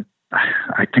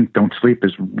think Don't Sleep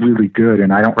is really good,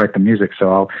 and I don't write the music,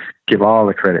 so I'll give all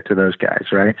the credit to those guys,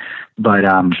 right? But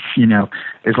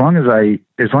as long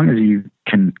as you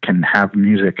can have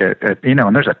music at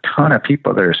and there's a ton of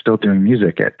people that are still doing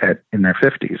music at in their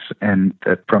 50s and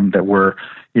that were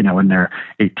in their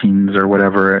 18s or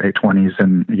whatever, 20s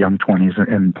and young 20s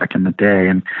and back in the day.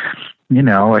 And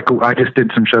like I just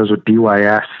did some shows with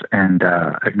DYS and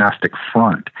Agnostic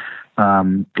Front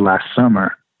last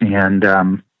summer,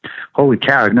 and holy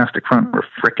cow, Agnostic Front were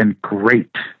freaking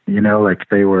great. Like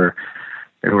they were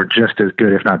just as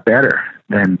good, if not better,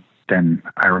 than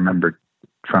I remembered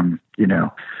from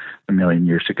a million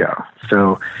years ago.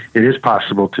 So it is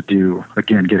possible to do,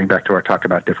 again, getting back to our talk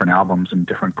about different albums and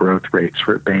different growth rates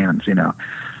for bands.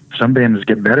 Some bands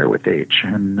get better with age,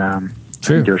 and I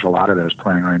think there's a lot of those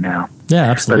playing right now. Yeah,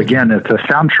 absolutely. But again, it's a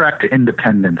soundtrack to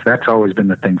independence. That's always been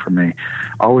the thing for me.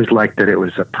 Always liked that it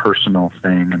was a personal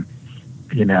thing. And,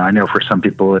 I know for some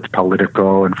people it's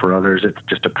political, and for others it's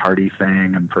just a party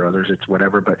thing, and for others it's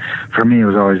whatever. But for me, it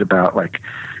was always about, like,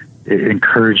 it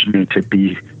encouraged me to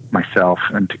be myself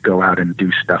and to go out and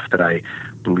do stuff that I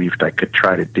believed I could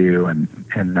try to do, and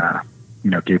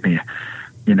gave me,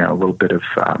 a little bit of,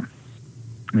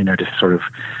 just sort of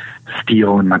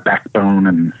steel in my backbone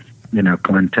and,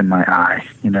 glint in my eye,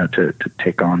 to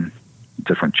take on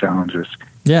different challenges.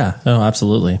 Yeah, no,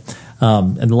 absolutely.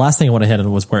 And the last thing I want to hit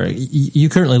on was where you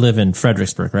currently live in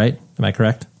Fredericksburg, right? Am I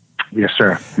correct? Yes,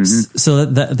 sir. Mm-hmm. So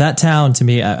that town, to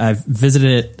me, I've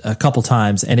visited it a couple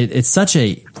times, and it's such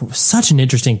an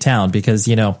interesting town because,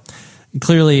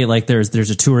 clearly, like there's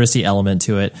a touristy element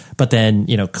to it, but then,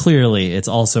 clearly it's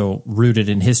also rooted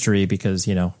in history because,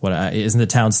 isn't the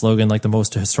town slogan like the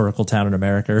most historical town in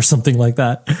America or something like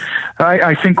that?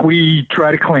 I think we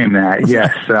try to claim that.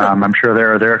 Yes. I'm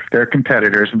sure they're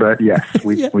competitors, but yes,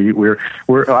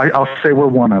 I'll say we're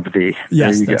one of the.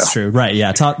 Yes, that's true. Right.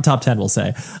 Yeah. Top 10 we'll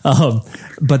say.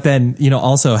 But then,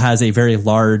 also has a very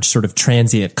large sort of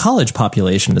transient college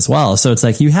population as well. So it's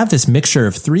like you have this mixture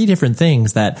of three different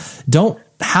things that don't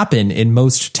happen in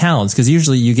most towns, because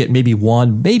usually you get maybe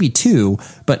one, maybe two,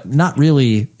 but not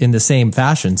really in the same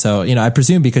fashion. So, I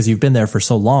presume because you've been there for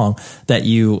so long that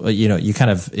you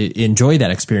kind of enjoy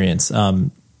that experience.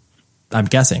 I'm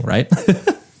guessing, right?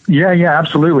 Yeah,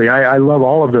 absolutely. I love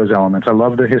all of those elements. I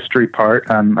love the history part.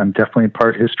 I'm definitely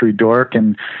part history dork,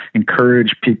 and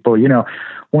encourage people.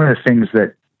 One of the things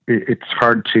that it's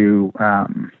hard to,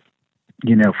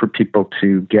 for people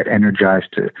to get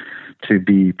energized to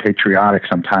be patriotic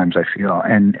sometimes, I feel.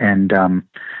 And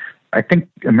I think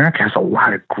America has a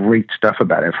lot of great stuff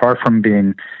about it. Far from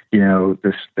being,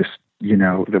 this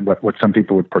what some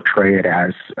people would portray it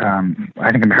as.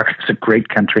 I think America is a great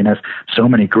country and has so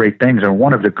many great things. And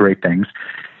one of the great things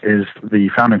is the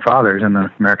founding fathers and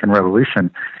the American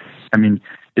Revolution. I mean,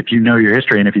 if you know your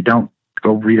history, and if you don't,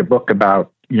 go read a book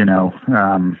about, go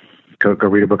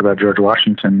read a book about George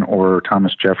Washington or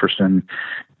Thomas Jefferson,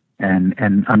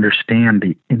 and understand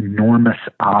the enormous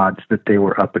odds that they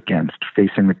were up against,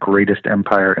 facing the greatest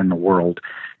empire in the world.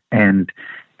 And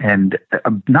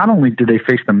not only did they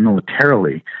face them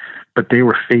militarily, but they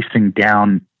were facing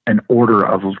down an order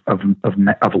of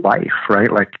life,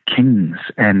 right? Like kings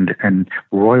and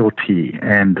royalty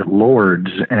and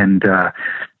lords and the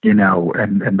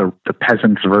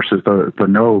peasants versus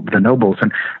the nobles.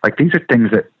 And like, these are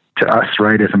things that, to us,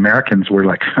 right, as Americans, we're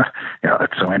like,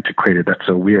 that's so antiquated, that's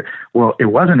so weird. Well, it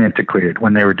wasn't antiquated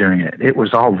when they were doing it. It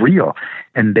was all real.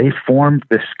 And they formed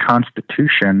this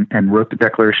Constitution and wrote the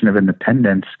Declaration of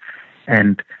Independence.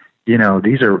 And,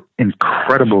 these are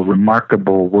incredible,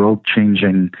 remarkable,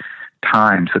 world-changing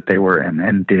times that they were in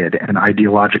and did, and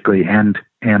ideologically and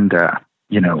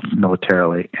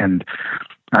militarily. And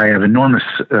I have enormous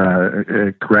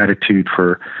gratitude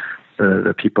for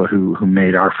the people who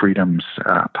made our freedoms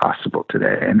possible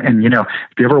today. And if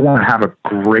you ever want to have a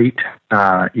great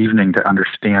evening to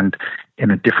understand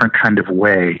in a different kind of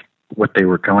way what they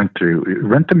were going through,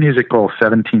 rent the musical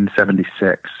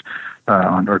 1776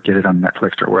 or get it on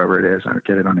Netflix or wherever it is, or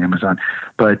get it on Amazon.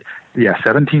 But yeah,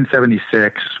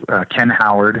 1776. Ken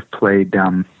Howard played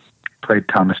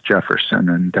Thomas Jefferson,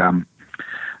 and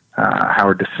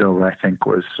Howard Da Silva, I think,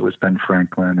 was Ben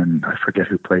Franklin, and I forget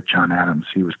who played John Adams.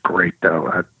 He was great,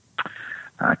 though.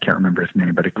 I can't remember his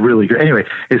name, but it really good. Anyway,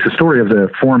 it's the story of the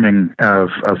forming of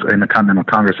in the Continental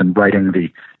Congress and writing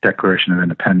the Declaration of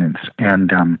Independence.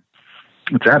 And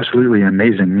it's absolutely an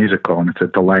amazing musical, and it's a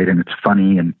delight, and it's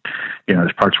funny, and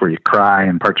there's parts where you cry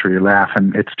and parts where you laugh,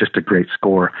 and it's just a great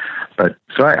score. But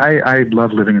so I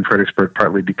love living in Fredericksburg,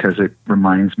 partly because it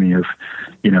reminds me of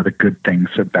the good things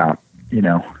about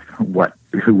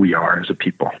who we are as a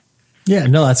people. Yeah,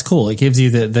 no, that's cool. It gives you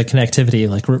the connectivity,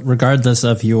 like regardless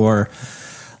of your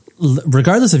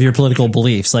political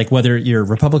beliefs, like whether you're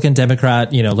Republican,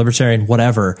 Democrat, Libertarian,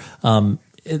 whatever.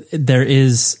 There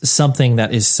is something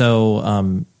that is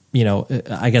so,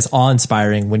 I guess,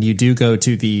 awe-inspiring when you do go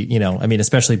to the,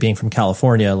 especially being from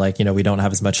California, like, we don't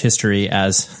have as much history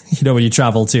as, when you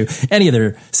travel to any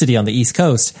other city on the East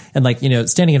Coast. And like,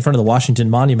 standing in front of the Washington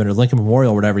Monument or Lincoln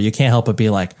Memorial or whatever, you can't help but be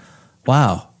like,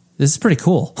 wow, this is pretty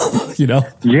cool,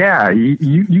 Yeah,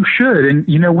 you should. And,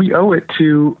 we owe it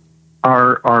to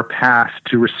our past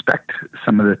to respect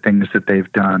some of the things that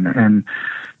they've done. And,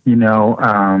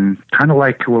 kind of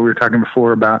like what we were talking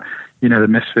before about, the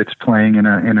Misfits playing in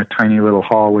a tiny little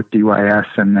hall with DYS,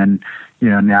 and then,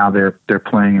 now they're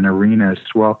playing in arenas.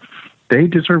 Well, they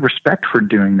deserve respect for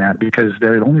doing that, because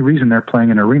the only reason they're playing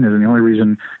in arenas, and the only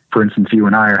reason, for instance, you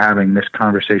and I are having this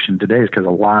conversation today, is because a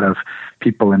lot of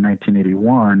people in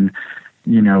 1981,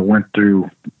 went through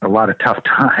a lot of tough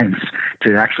times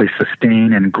to actually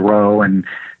sustain and grow and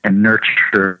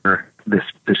nurture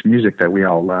this music that we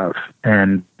all love.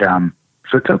 And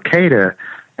so it's okay to,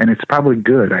 and it's probably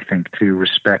good, I think, to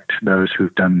respect those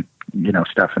who've done,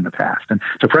 stuff in the past. And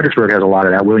so Fredericksburg has a lot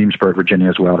of that. Williamsburg, Virginia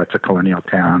as well. That's a colonial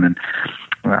town. And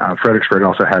Fredericksburg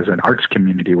also has an arts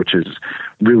community, which is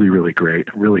really, really great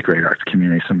arts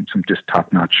community. Some just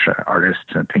top-notch artists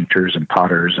and painters and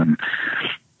potters and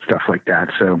stuff like that.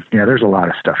 So yeah, there's a lot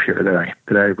of stuff here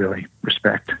that I really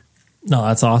respect. No,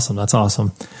 that's awesome. That's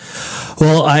awesome.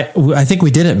 Well, I think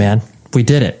we did it, man. We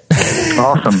did it.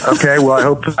 Awesome. Okay. Well, I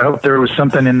hope there was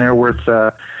something in there worth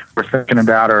thinking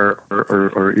about or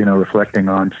reflecting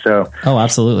on. So. Oh,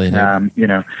 absolutely.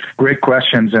 Great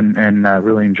questions, and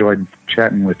really enjoyed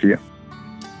chatting with you.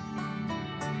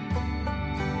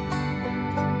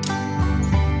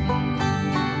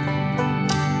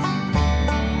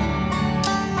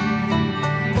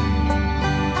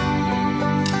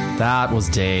 That was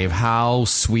Dave. How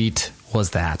sweet was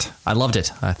that? I loved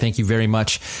it. Thank you very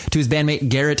much to his bandmate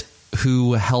Garrett,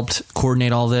 who helped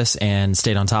coordinate all this and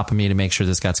stayed on top of me to make sure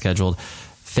this got scheduled.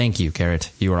 Thank you,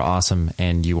 Garrett. You are awesome,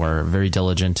 and you are very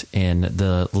diligent in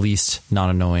the least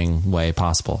non-annoying way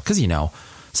possible. Because,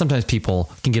 sometimes people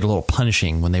can get a little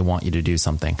punishing when they want you to do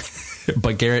something.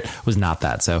 But Garrett was not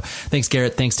that. So thanks,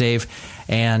 Garrett. Thanks, Dave.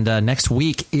 And next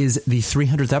week is the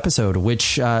 300th episode,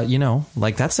 which,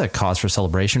 that's a cause for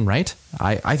celebration, right?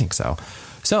 I think so.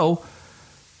 So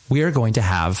we are going to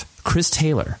have Chris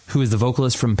Taylor, who is the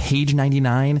vocalist from Page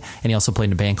 99, and he also played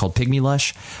in a band called Pygmy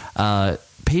Lush.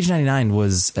 Page 99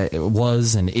 was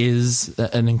and is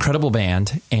an incredible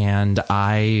band, and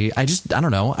I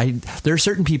don't know. There are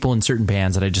certain people in certain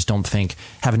bands that I just don't think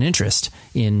have an interest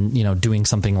in doing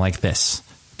something like this,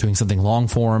 doing something long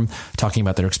form, talking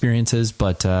about their experiences.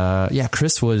 But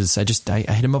Chris was. I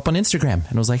hit him up on Instagram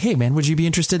and was like, "Hey man, would you be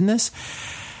interested in this?"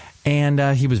 And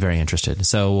he was very interested.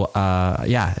 So,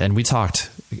 and we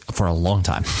talked for a long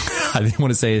time. I didn't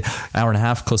want to say hour and a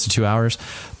half, close to 2 hours.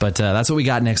 But that's what we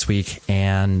got next week.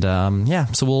 And,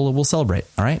 so we'll celebrate.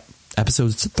 All right.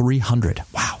 Episode 300.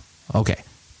 Wow. Okay.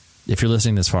 If you're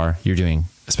listening this far, you're doing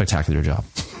a spectacular job.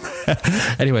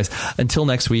 Anyways, until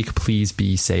next week, please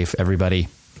be safe, everybody.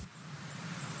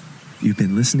 You've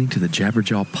been listening to the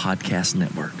Jabberjaw Podcast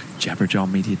Network,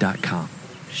 jabberjawmedia.com.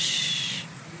 Shh.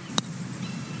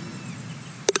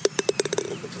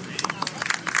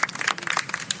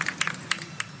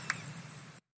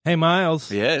 Hey,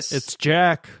 Miles. Yes. It's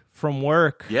Jack from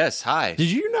work. Yes, hi. Did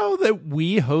you know that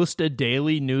we host a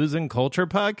daily news and culture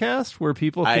podcast where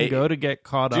people can go to get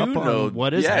caught up on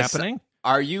what is happening?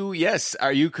 Are you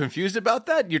confused about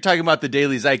that? You're talking about the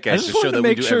Daily Zeitgeist, I just show wanted that to we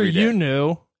make do sure every day. you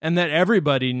knew and that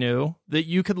everybody knew that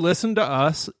you could listen to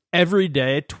us every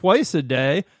day, twice a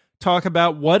day, talk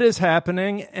about what is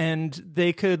happening, and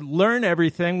they could learn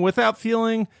everything without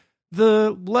feeling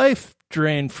the life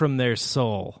drained from their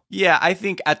soul. Yeah, I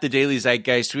think at the Daily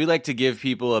Zeitgeist, we like to give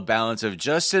people a balance of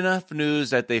just enough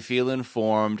news that they feel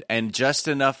informed and just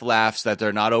enough laughs that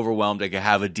they're not overwhelmed and can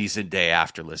have a decent day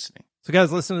after listening. So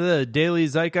guys, listen to the Daily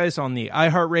Zeitgeist on the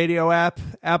iHeartRadio app,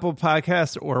 Apple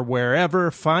Podcasts, or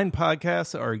wherever fine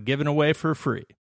podcasts are given away for free.